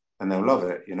it and they'll love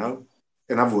it,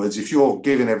 In other words, if you're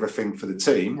giving everything for the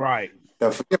team, right,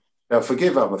 they'll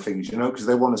forgive other things, because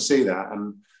they want to see that.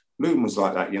 And Luton was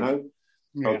like that, Yeah.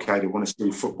 Okay, they want to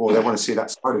see football, they want to see that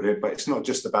side of it, but it's not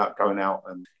just about going out,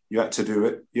 and you had to do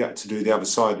it. You had to do the other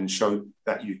side and show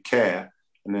that you care,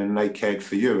 and then they cared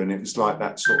for you. And it was like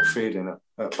that sort of feeling at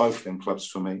both of them clubs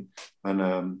for me. And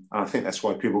I think that's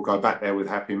why people go back there with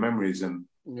happy memories and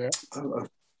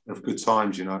of good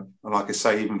times, And like I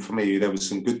say, even for me, there was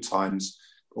some good times.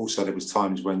 Also, there was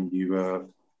times when you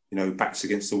backs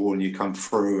against the wall and you come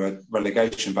through a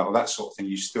relegation battle, that sort of thing.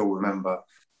 You still remember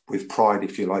with pride,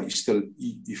 if you like.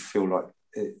 You feel like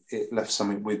it left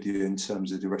something with you in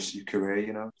terms of the rest of your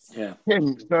career, Yeah.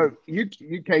 Tim, so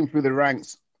you came through the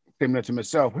ranks similar to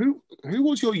myself. Who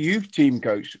was your youth team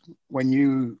coach when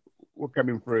you were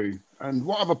coming through, and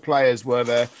what other players were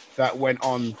there that went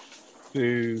on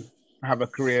to have a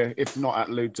career, if not at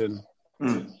Luton?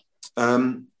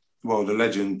 Well, the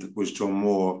legend was John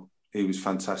Moore. He was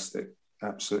fantastic,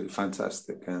 absolutely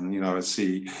fantastic. And, I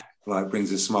see,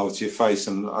 brings a smile to your face.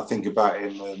 And I think about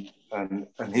him, and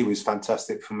he was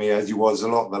fantastic for me, as he was a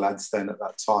lot of the lads then at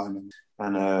that time.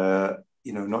 And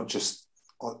not just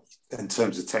in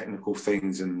terms of technical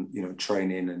things and,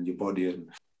 training and your body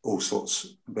and all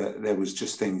sorts, but there was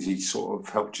just things he sort of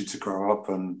helped you to grow up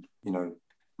and,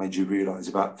 made you realise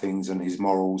about things, and his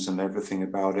morals and everything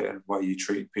about it, and the way you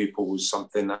treat people was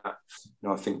something that,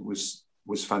 I think was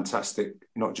fantastic,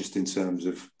 not just in terms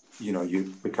of,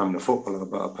 you becoming a footballer,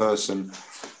 but a person.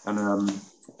 And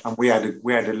we had a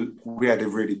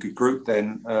really good group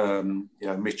then.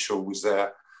 Mitchell was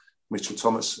there. Mitchell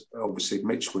Thomas, obviously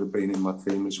Mitch would have been in my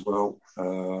team as well,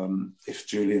 if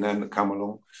Julian hadn't come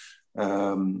along.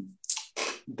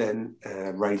 Then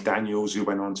Ray Daniels, who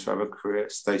went on to have a career,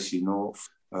 Stacey North,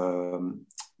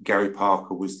 Gary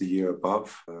Parker was the year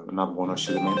above. Another one I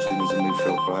should have mentioned is a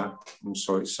midfield player. I'm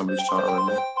sorry, somebody's trying to ring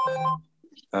me.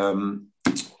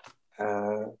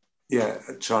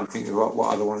 Trying to think of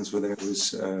what other ones were there. It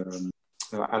was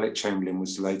Alec Chamberlain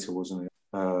was later, wasn't it?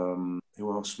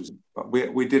 Who else was it? But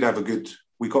we did have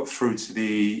we got through to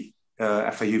the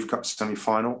FA Youth Cup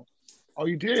semi-final. Oh,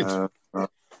 you did? And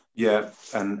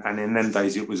in them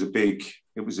days it was a big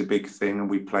thing, and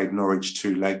we played Norwich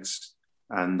 2 legs,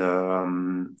 and I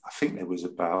think there was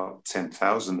about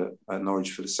 10,000 at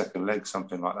Norwich for the second leg,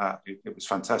 something like that. It was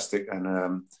fantastic,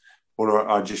 and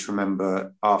I just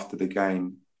remember after the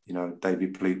game,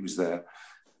 David Pleat was there,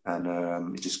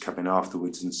 he just came in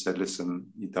afterwards and said, "Listen,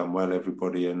 you've done well,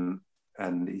 everybody."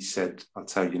 And he said, "I'll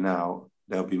tell you now,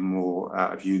 there'll be more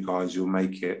out of you guys. You'll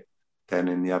make it than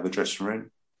in the other dressing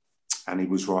room." And he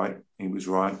was right. He was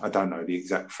right. I don't know the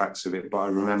exact facts of it, but I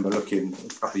remember looking a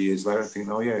couple of years later and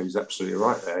thinking, "Oh yeah, he was absolutely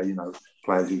right there." You know,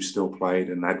 players who still played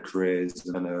and had careers,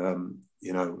 and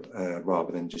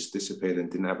rather than just disappeared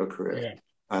and didn't have a career. Yeah.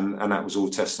 And that was all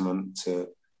testament to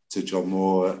John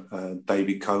Moore,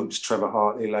 David Coates, Trevor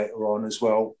Hartley later on as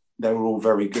well. They were all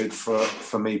very good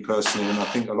for me personally, and I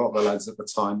think a lot of the lads at the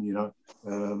time, you know.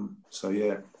 So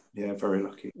yeah, very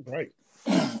lucky. Great.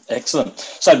 Excellent.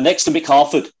 So next to Mick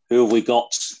Harford, who have we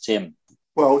got, Tim?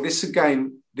 Well, this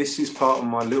is part of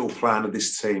my little plan of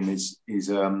this team. Is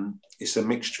it's a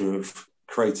mixture of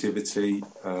creativity,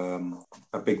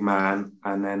 a big man,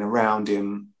 and then around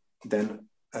him, then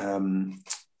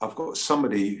I've got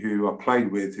somebody who I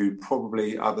played with who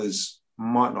probably others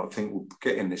might not think will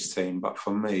get in this team, but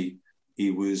for me,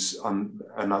 he was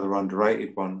another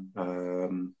underrated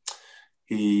one.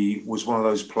 He was one of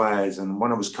those players, and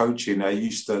when I was coaching, I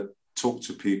used to talk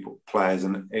to players,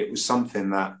 and it was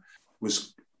something that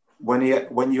was when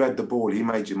you had the ball, he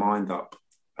made your mind up,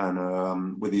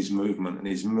 and with his movement, and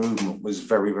his movement was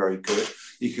very, very good.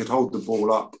 He could hold the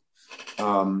ball up.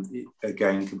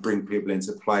 Again, could bring people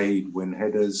into play, win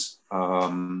headers,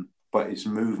 but his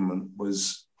movement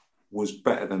was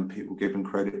better than people give him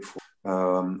credit for.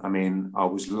 I mean, I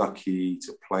was lucky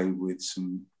to play with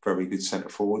some very good centre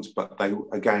forwards, but they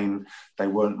weren't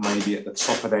maybe at the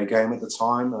top of their game at the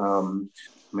time. I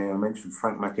mean, I mentioned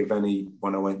Frank McAvenny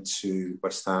when I went to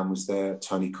West Ham was there.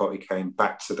 Tony Cottee came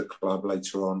back to the club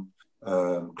later on.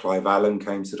 Clive Allen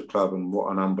came to the club, and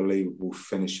what an unbelievable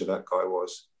finisher that guy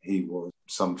was. He was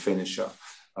some finisher.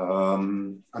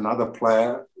 Another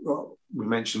player, we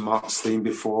mentioned Mark Steen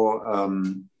before,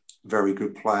 very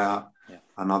good player. Yeah.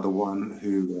 Another one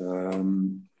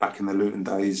who, back in the Luton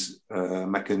days,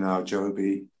 Mecca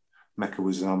Njobi. Mecca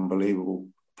was an unbelievable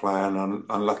player and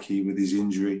unlucky with his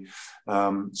injury.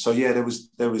 So yeah, there was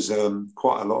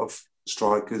quite a lot of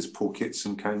strikers. Paul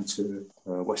Kitson came to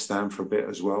West Ham for a bit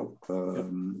as well.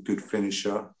 Good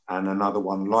finisher. And another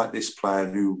one like this player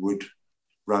who would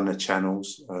run the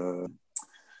channels.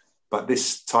 But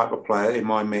this type of player in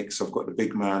my mix, I've got the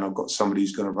big man. I've got somebody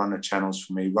who's going to run the channels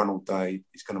for me, run all day.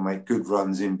 He's going to make good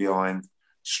runs in behind,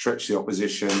 stretch the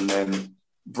opposition. Then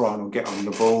Brian will get on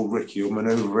the ball. Ricky will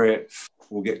manoeuvre it.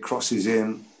 We'll get crosses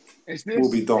in.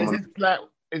 We'll be dominant.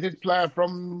 Is this player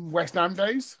from West Ham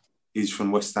days? He's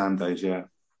from West Ham days, yeah.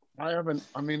 I've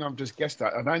just guessed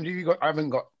that.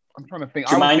 I'm trying to think.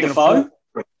 Jermaine Defoe?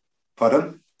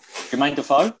 Pardon? Jermaine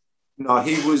Defoe? No,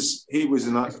 he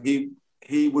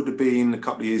would have been a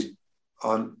couple of years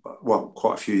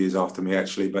quite a few years after me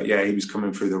actually. But yeah, he was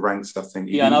coming through the ranks, I think.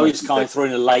 I know he was coming through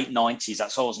in the late 90s.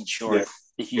 That's why I wasn't sure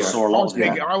if you saw a lot of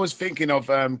him. I was thinking of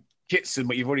Kitson,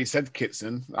 but you've already said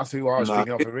Kitson. That's who I was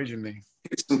thinking of originally.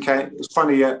 Kitson came. It was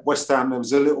funny at West Ham. There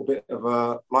was a little bit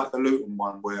of like the Luton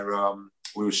one where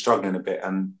we were struggling a bit,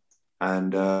 and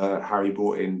Harry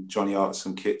brought in Johnny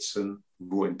Artson Kitson,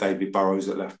 brought in David Burrows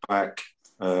at left back.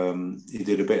 He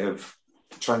did a bit of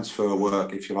transfer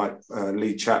work, if you like.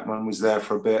 Lee Chapman was there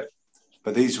for a bit,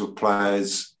 but these were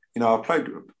players. I played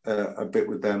a bit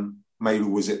with them. Maybe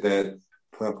was it their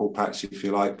purple patch, if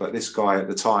you like. But this guy at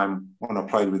the time, when I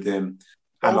played with him,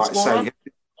 and like I say,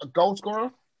 a goal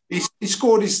scorer. He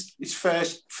scored his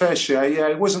fair share. Yeah,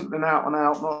 it wasn't an out and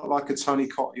out, not like a Tony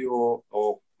Cottee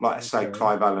or like I say,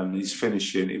 Clive Allen. He's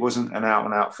finishing. It wasn't an out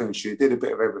and out finisher. He did a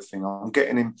bit of everything. I'm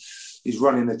getting him. He's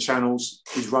running the channels.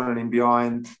 He's running in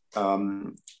behind.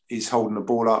 He's holding the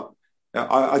ball up.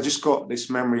 I just got this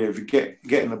memory of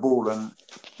getting the ball, and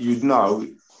you'd know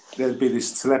there'd be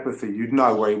this telepathy. You'd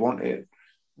know where he wanted it.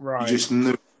 Right. You just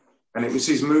knew, and it was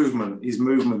his movement. His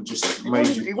movement just made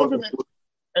you. He wasn't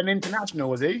an international,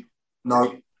 was he?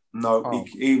 No. Oh.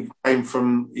 He came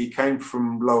from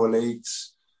lower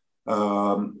leagues.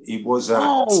 He was at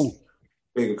a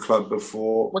bigger club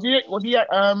before. Was he at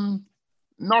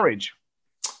Norwich?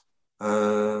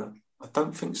 I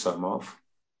don't think so, Marv.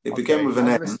 It began with an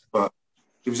N, but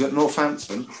he was at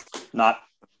Northampton. No,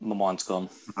 my mind's gone.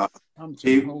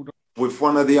 With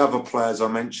one of the other players I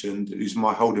mentioned, who's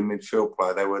my holding midfield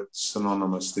player, they were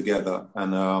synonymous together,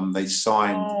 and they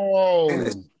signed. I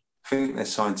think they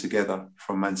signed together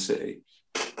from Man City.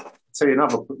 I'll tell you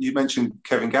another. You mentioned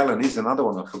Kevin Gallen. He's another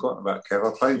one I've forgotten about. Kev,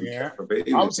 I played with Kev for a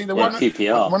bit. Obviously, the one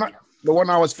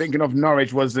I was thinking of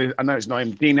Norwich was I know it's not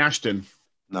him, Dean Ashton.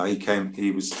 No, he came.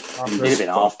 He was. It'd have been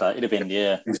after. It'd have been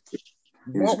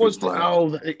What was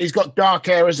he's got dark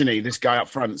hair, isn't he? This guy up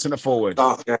front, centre forward.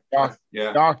 Dark hair. Dark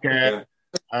hair.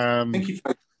 Yeah. I think he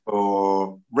played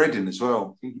for Reading as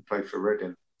well. I think he played for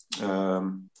Reading.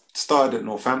 Started at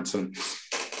Northampton.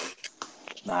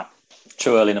 Nah,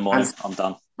 too early in the morning. I'm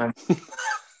done. Want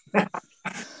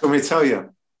me to tell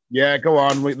you? Yeah, go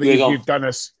on. You've done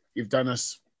us. You've done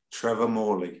us. Trevor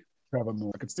Morley. Trevor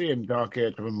Morley. I could see him dark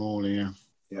hair, Trevor Morley, yeah.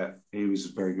 Yeah, he was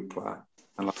a very good player.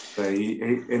 And like I say,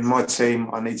 in my team,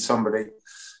 I need somebody.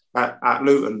 At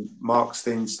Luton, Mark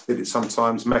Steens did it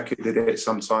sometimes. Mecca did it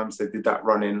sometimes. They did that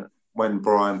running when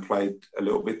Brian played a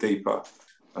little bit deeper.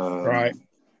 Right.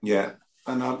 Yeah,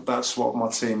 and that's what my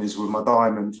team is with my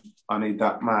diamond. I need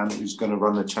that man who's going to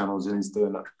run the channels, and he's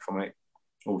doing that for me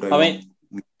all day long.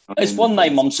 There's one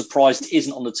name I'm surprised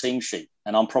isn't on the team sheet,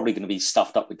 and I'm probably going to be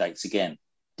stuffed up with dates again.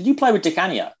 Did you play with Di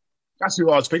Canio? That's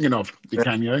who I was thinking of, Di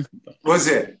Canio. Was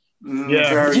it?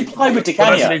 Yeah. Did you play with Di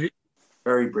Canio?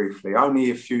 Very briefly,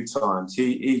 only a few times.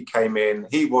 He came in.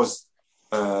 He was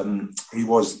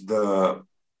the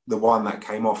one that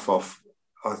came off of.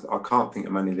 I can't think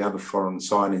of many of the other foreign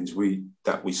signings we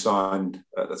signed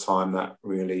at the time that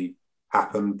really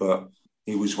happened, but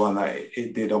he was one that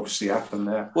it did obviously happen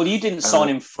there. Well, you didn't sign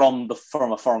him from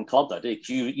a foreign club, though, did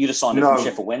you? You just signed him from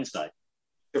Sheffield Wednesday.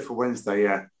 Sheffield Wednesday.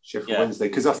 Wednesday.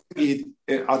 Because I think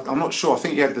I'm not sure. I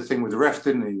think he had the thing with the ref,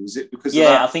 didn't he? Was it because?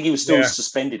 Yeah, I think he was still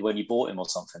suspended when you bought him or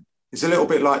something. It's a little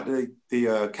bit like the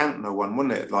Cantona one,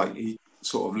 wasn't it? Like he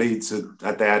sort of Leeds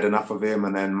had they had enough of him,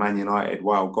 and then Man United,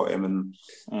 got him, and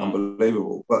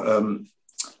unbelievable.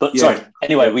 But sorry.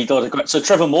 Anyway, we got so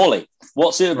Trevor Morley.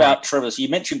 What's it about Trevor? So you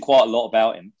mentioned quite a lot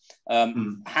about him.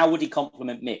 How would he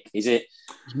complement Mick? Is it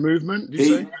his movement? Did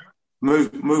you say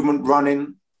movement,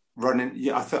 running?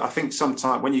 Yeah, I think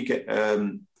sometimes when you get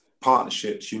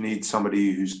partnerships, you need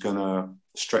somebody who's going to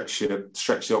stretch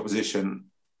the opposition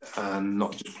and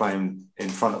not just playing in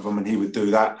front of them. And he would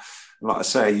do that. Like I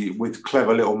say, with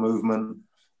clever little movement,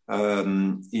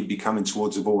 he'd be coming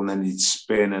towards the ball and then he'd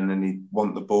spin and then he'd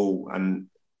want the ball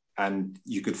and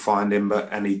you could find him,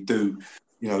 and he'd do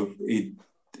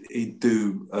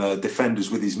defenders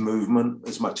with his movement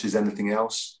as much as anything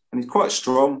else. And he's quite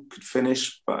strong, could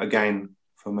finish, but again,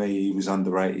 for me, he was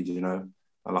underrated. Like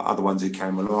other ones who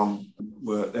came along,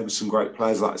 there were some great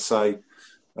players, like I say.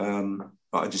 But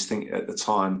I just think at the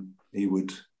time he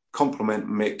would complement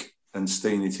Mick and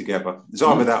Steenie together. It's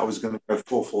either that I was going to go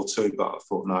 4-4-2, but I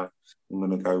thought no, I'm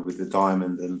going to go with the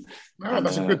diamond. And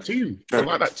that's a good team. I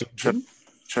like that team.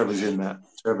 Trevor's in there.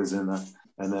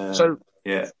 And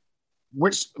yeah.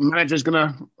 Which manager's going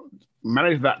to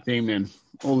manage that team then,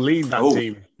 or lead that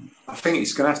team? I think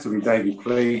it's going to have to be David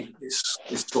Clee. It's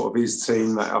sort of his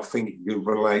team that I think he could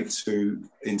relate to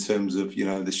in terms of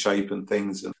the shape and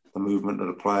things and the movement of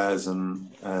the players I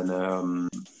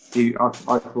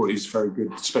thought he was very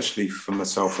good, especially for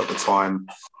myself at the time,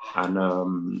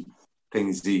 and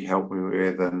things he helped me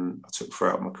with and I took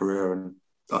throughout my career. And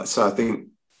so I think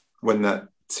when that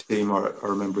team, I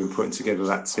remember him putting together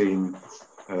that team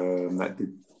that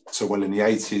did so well in the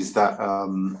 80s that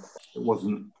it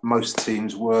wasn't, most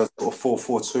teams were sort of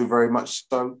 4-4-2 very much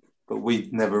so, but we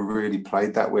never really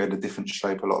played that. We had a different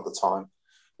shape a lot of the time.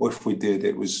 Or if we did,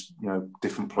 it was,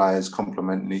 different players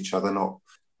complementing each other, not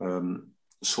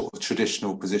sort of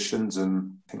traditional positions.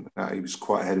 And I think that he was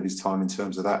quite ahead of his time in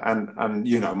terms of that. And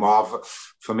Marv,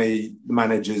 for me, the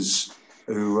managers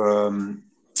who,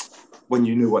 when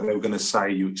you knew what they were going to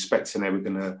say, you expecting they were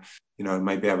going to,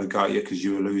 maybe have a go at you because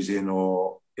you were losing,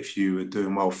 or if you were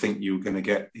doing well, think you were going to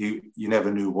get, you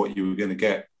never knew what you were going to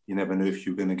get. You never knew if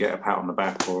you were going to get a pat on the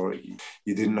back or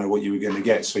you didn't know what you were going to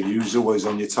get. So you was always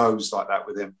on your toes like that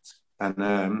with him. And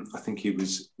I think he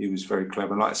was very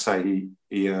clever. And like I say,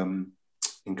 he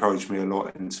encouraged me a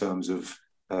lot in terms of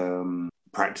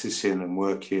practicing and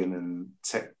working and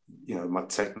my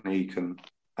technique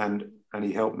and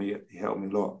he helped me a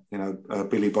lot.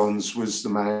 Billy Bonds was the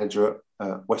manager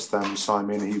at West Ham, signed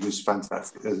me, and he was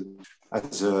fantastic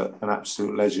as an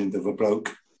absolute legend of a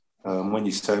bloke. When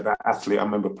you say about athlete, I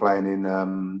remember playing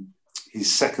in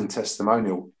his second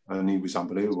testimonial, and he was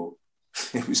unbelievable.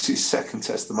 It was his second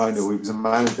testimonial. He was a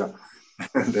manager,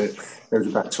 and there was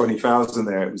about 20,000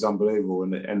 there. It was unbelievable,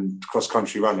 and cross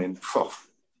country running,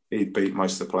 he'd beat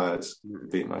most of the players.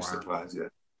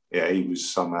 Yeah, he was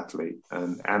some athlete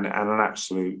and an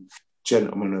absolute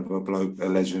gentleman of a bloke, a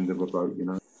legend of a bloke.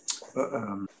 But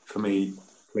for me,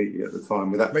 completely at the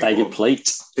time with that. David Pleat.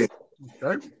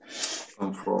 Okay.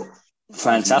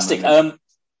 Fantastic.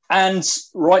 And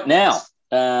right now,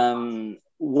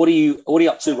 what are you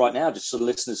up to right now? Just for the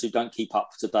listeners who don't keep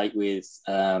up to date with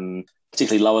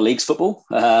particularly lower leagues football,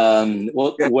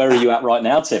 where are you at right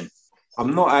now, Tim?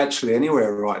 I'm not actually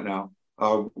anywhere right now.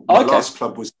 My last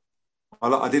club was.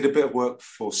 I did a bit of work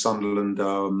for Sunderland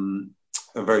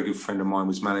a very good friend of mine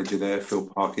was manager there, Phil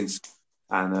Parkins,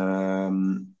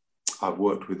 and I've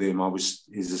worked with him. I was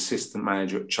his assistant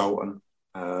manager at Charlton,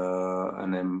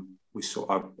 and then we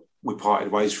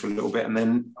parted ways for a little bit, and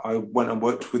then I went and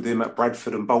worked with him at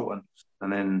Bradford and Bolton,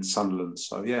 and then Sunderland.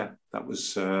 So yeah, that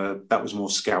was more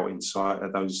scouting side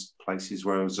at those places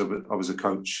where I was a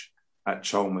coach at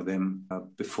Charlton with him.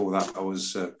 Before that, I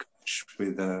was a coach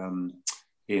with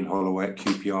Ian Holloway at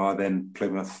QPR, then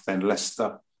Plymouth, then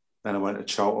Leicester. Then I went to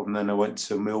Charlton, then I went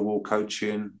to Millwall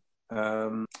coaching,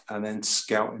 and then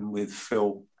scouting with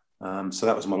Phil. So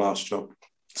that was my last job,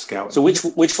 scouting. So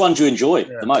which one do you enjoy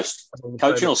the most,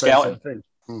 coaching or scouting?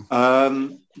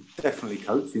 Definitely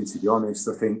coaching, to be honest.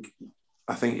 I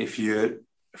think if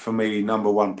for me,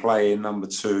 number one, playing, number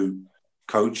two,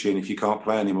 coaching. If you can't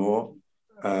play anymore,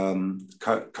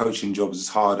 coaching jobs is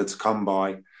harder to come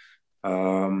by.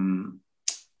 And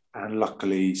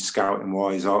luckily, scouting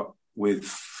wise, with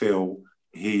Phil,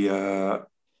 we're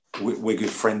good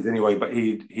friends anyway, but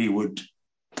he would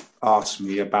ask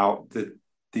me about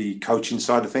the coaching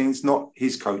side of things, not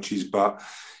his coaches, but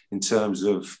in terms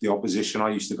of the opposition. I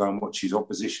used to go and watch his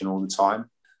opposition all the time.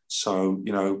 So,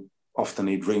 often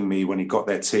he'd ring me when he got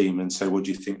their team and say, what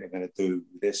do you think they're going to do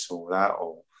with this or that?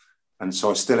 And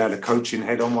so I still had a coaching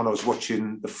head on when I was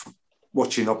watching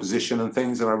opposition and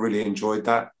things, and I really enjoyed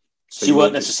that. So you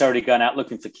weren't necessarily going out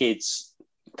looking for kids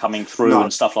coming through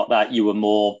and stuff like that. You were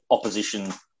more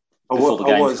opposition before the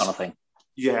games kind of thing.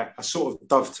 Yeah, I sort of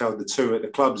dovetailed the two. At the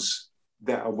clubs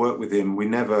that I worked with him, we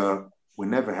never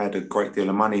had a great deal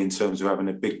of money in terms of having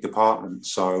a big department.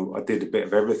 So I did a bit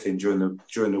of everything during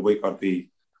the week. I'd be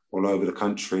all over the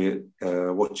country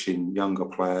watching younger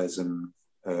players and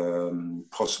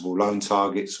possible loan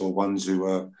targets or ones who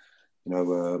are,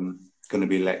 going to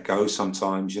be let go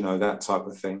sometimes, that type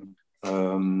of thing.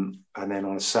 And then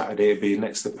on a Saturday, it'd be the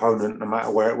next opponent, no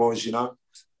matter where it was, So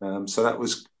that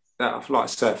was that. Like I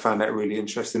said, I found that really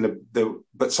interesting.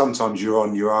 But sometimes you're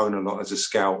on your own a lot as a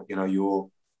scout. You're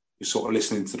sort of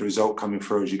listening to the result coming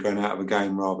through as you're going out of a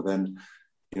game, rather than,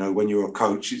 when you're a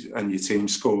coach and your team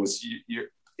scores.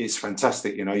 It's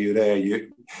fantastic. You're there. You're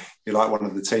like one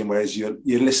of the team, whereas you're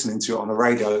listening to it on the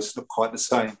radio. It's not quite the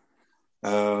same.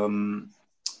 But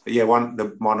yeah, one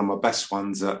of my best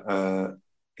ones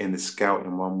in the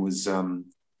scouting one was when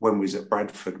we was at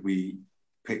Bradford. We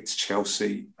picked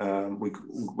Chelsea.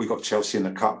 We got Chelsea in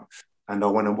the cup, and I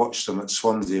went and watched them at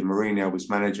Swansea. Mourinho was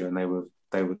manager, and they were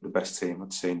the best team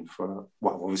I'd seen for.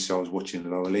 Well, obviously I was watching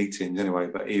the lower league teams anyway,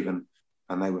 but and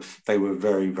they were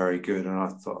very, very good. And I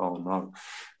thought, oh no,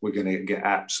 we're going to get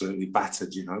absolutely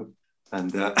battered,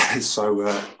 And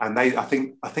and I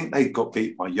think they got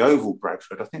beat by Yeovil,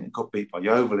 Bradford. I think they got beat by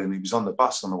Yeovil, and he was on the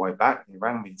bus on the way back. And he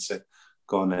rang me and said,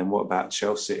 "Go on then, what about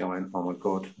Chelsea?" I went, "Oh my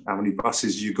God, how many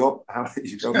buses you got? How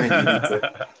many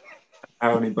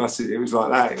buses?" It was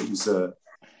like that. It was,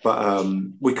 but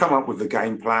we come up with the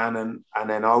game plan, and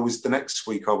then the next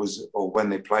week when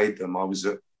they played them, I was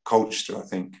at Colchester, I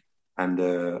think, and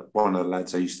one of the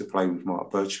lads I used to play with, Mark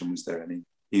Bircham, was there, and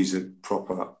he was a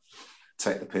proper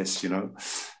take the piss,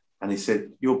 And he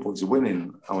said, "Your boys are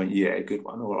winning." I went, "Yeah, good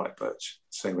one, all right, Birch."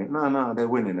 So he went, "No, they're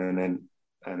winning." And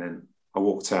then I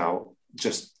walked out,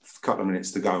 just a couple of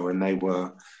minutes to go, and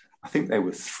I think they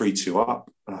were 3-2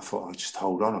 up. And I thought, "I'll just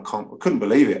hold on. I couldn't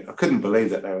believe it. I couldn't believe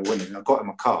that they were winning." I got in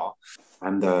my car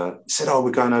and said, "Oh,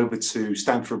 we're going over to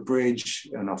Stamford Bridge."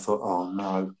 And I thought, "Oh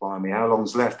no, blimey, how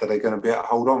long's left? Are they going to be able to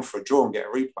hold on for a draw and get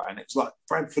a replay?" And it's like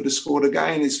Bradford has scored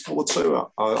again. It's 4-2.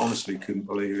 I honestly couldn't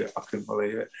believe it. I couldn't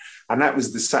believe it. And that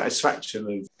was the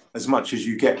satisfaction of, as much as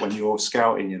you get when you're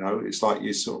scouting, it's like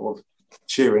you're sort of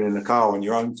cheering in the car on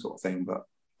your own sort of thing. But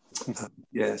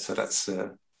yeah, so that's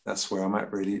where I'm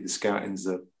at, really. The scouting's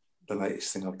the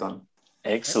latest thing I've done.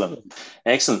 Excellent.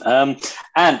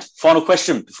 And final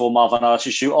question before Marv and I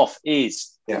should shoot off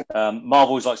is, Marv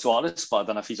always likes to ask this, but I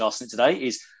don't know if he's asking it today,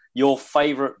 is your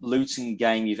favourite Luton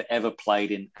game you've ever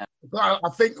played in? I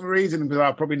think the reason, because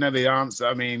I probably know the answer.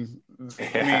 I mean,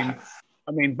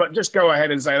 but just go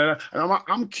ahead and say that. And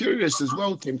I'm curious as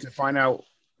well, Tim, to find out,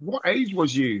 what age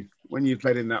was you when you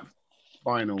played in that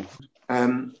final?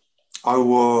 I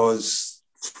was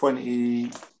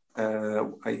 20. I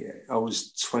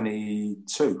was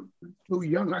 22. Still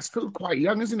young. That's still quite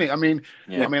young, isn't it? I mean,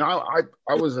 I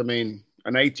was an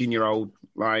 18-year-old,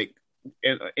 like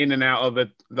in and out of a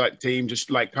team,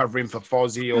 just like covering for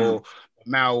Fozzie or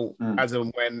Mal as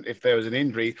and when, if there was an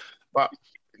injury. But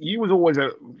you was always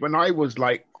when I was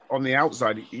like on the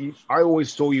outside, I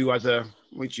always saw you as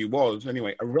which you was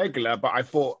anyway, a regular. But I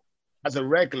thought, as a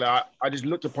regular, I just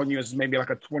looked upon you as maybe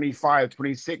like a 25,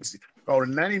 26 year old.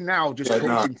 And then now just talking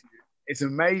to you, it's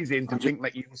amazing to think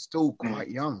that you were still quite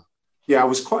young. Yeah,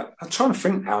 I'm trying to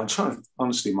think now.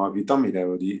 Honestly, might be done me there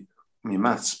with my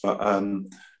maths, but I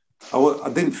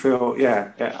didn't feel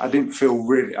I didn't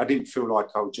feel like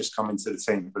I would just come into the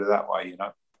team, put it that way, you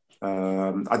know.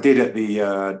 I did at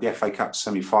the FA Cup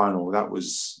semi-final. That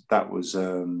was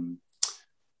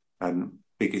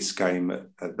biggest game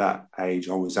at that age.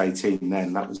 I was 18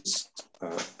 then. That was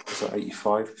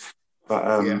 85?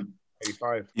 But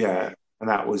 85. Yeah, and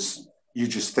that was, you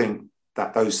just think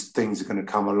that those things are going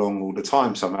to come along all the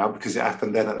time somehow, because it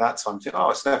happened then at that time. You think,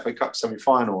 it's the FA Cup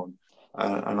semi-final.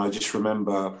 And I just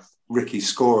remember Ricky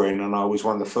scoring, and I was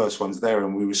one of the first ones there,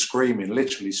 and we were screaming,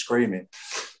 literally screaming.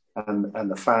 And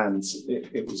the fans,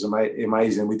 it was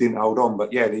amazing. We didn't hold on,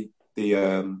 but yeah,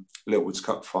 the Littlewoods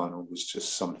Cup final was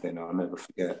just something I'll never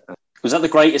forget. Was that the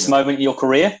greatest moment in your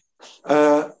career?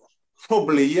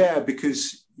 Probably, yeah,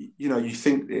 because you know, you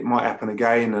think it might happen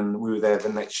again, and we were there the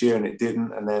next year and it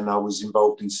didn't. And then I was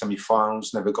involved in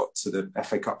semi-finals, never got to the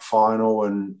FA Cup final,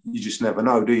 and you just never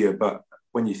know, do you? But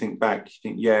when you think back, you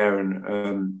think, yeah,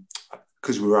 and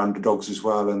because we were underdogs as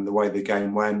well, and the way the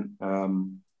game went.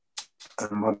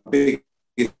 And my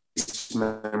biggest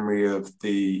memory of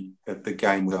the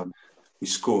game was we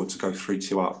scored to go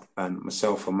 3-2 up, and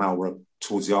myself and Mal were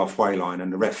towards the halfway line,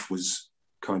 and the ref was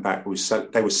coming back.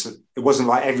 It wasn't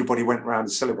like everybody went around to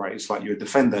celebrate. It's like you're a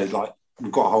defender, like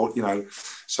we've got a whole, you know.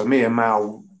 So me and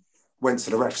Mal went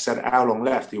to the ref, said, "How long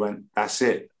left?" He went, "That's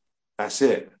it.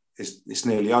 It's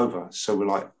nearly over." So we're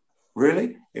like,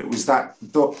 "Really?" It was that.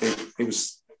 It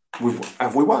was.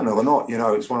 Have we won or not? You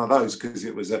know, it's one of those, because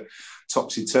it was a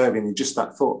topsy-turvy, and you just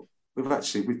that thought, we've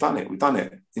done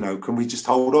it. You know, can we just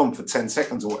hold on for 10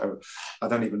 seconds or whatever? I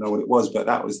don't even know what it was, but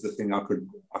that was the thing I can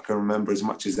remember as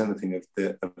much as anything of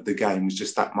the game, was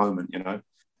just that moment, you know.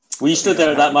 Were you stood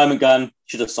there at that moment going,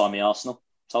 should have signed me Arsenal?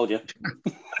 Told you.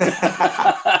 He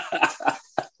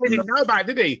didn't know about it,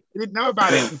 did he? He didn't know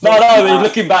about it. No, I mean,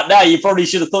 looking back now, you probably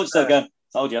should have thought so, going,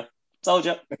 told you.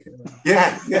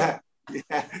 Yeah,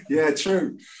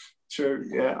 true.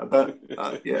 Yeah,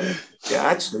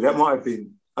 actually, that might have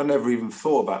been, I never even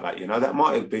thought about that, you know. That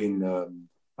might have been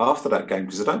after that game,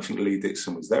 because I don't think Lee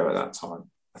Dixon was there at that time.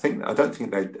 I don't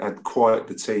think they had quite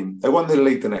the team. They won the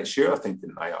league the next year, I think,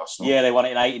 didn't they, Arsenal? Yeah, they won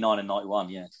it in 89 and 91,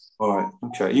 yeah. All right,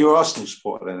 okay. You're an Arsenal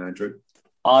supporter then, Andrew?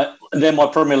 They're my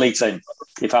Premier League team,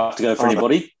 if I have to go for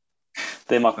anybody.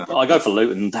 I go for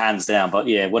Luton, hands down, but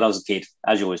yeah, when I was a kid,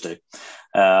 as you always do.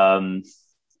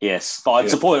 Yes, but I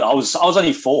supported. I was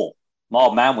only 4. My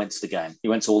old man went to the game. He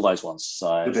went to all those ones.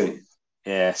 So did he?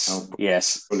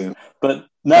 Yes. Brilliant. But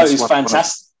no, it's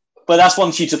fantastic. But that's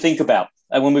one for you to think about.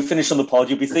 And when we finish on the pod,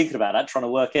 you'll be thinking about that, trying to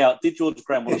work out, did George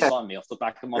Graham want to sign me off the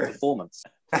back of my performance?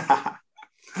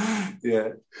 Yeah.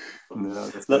 No,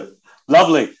 that's good.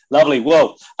 Lovely.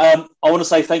 Well, I want to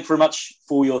say thank you very much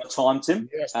for your time, Tim.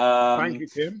 Yes, thank you,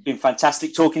 Tim. It's been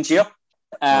fantastic talking to you.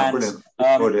 And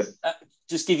brilliant.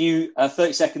 Just give you a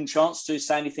 30-second chance to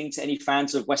say anything to any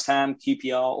fans of West Ham,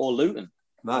 QPR or Luton.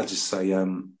 No, just say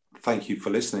thank you for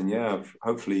listening. Yeah,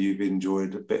 hopefully you've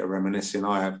enjoyed a bit of reminiscing.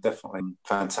 I have definitely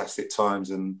fantastic times,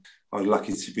 and I'm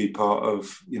lucky to be part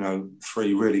of, you know,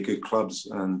 3 really good clubs,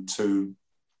 and two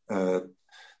where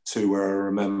I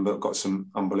remember, got some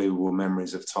unbelievable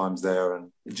memories of times there,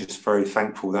 and just very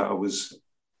thankful that I was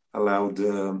allowed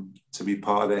to be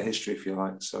part of their history, if you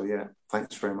like. So yeah,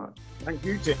 thanks very much. Thank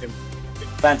you, Tim.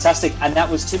 Fantastic. And that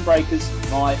was Tim Breaker's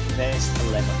My Best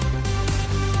 11.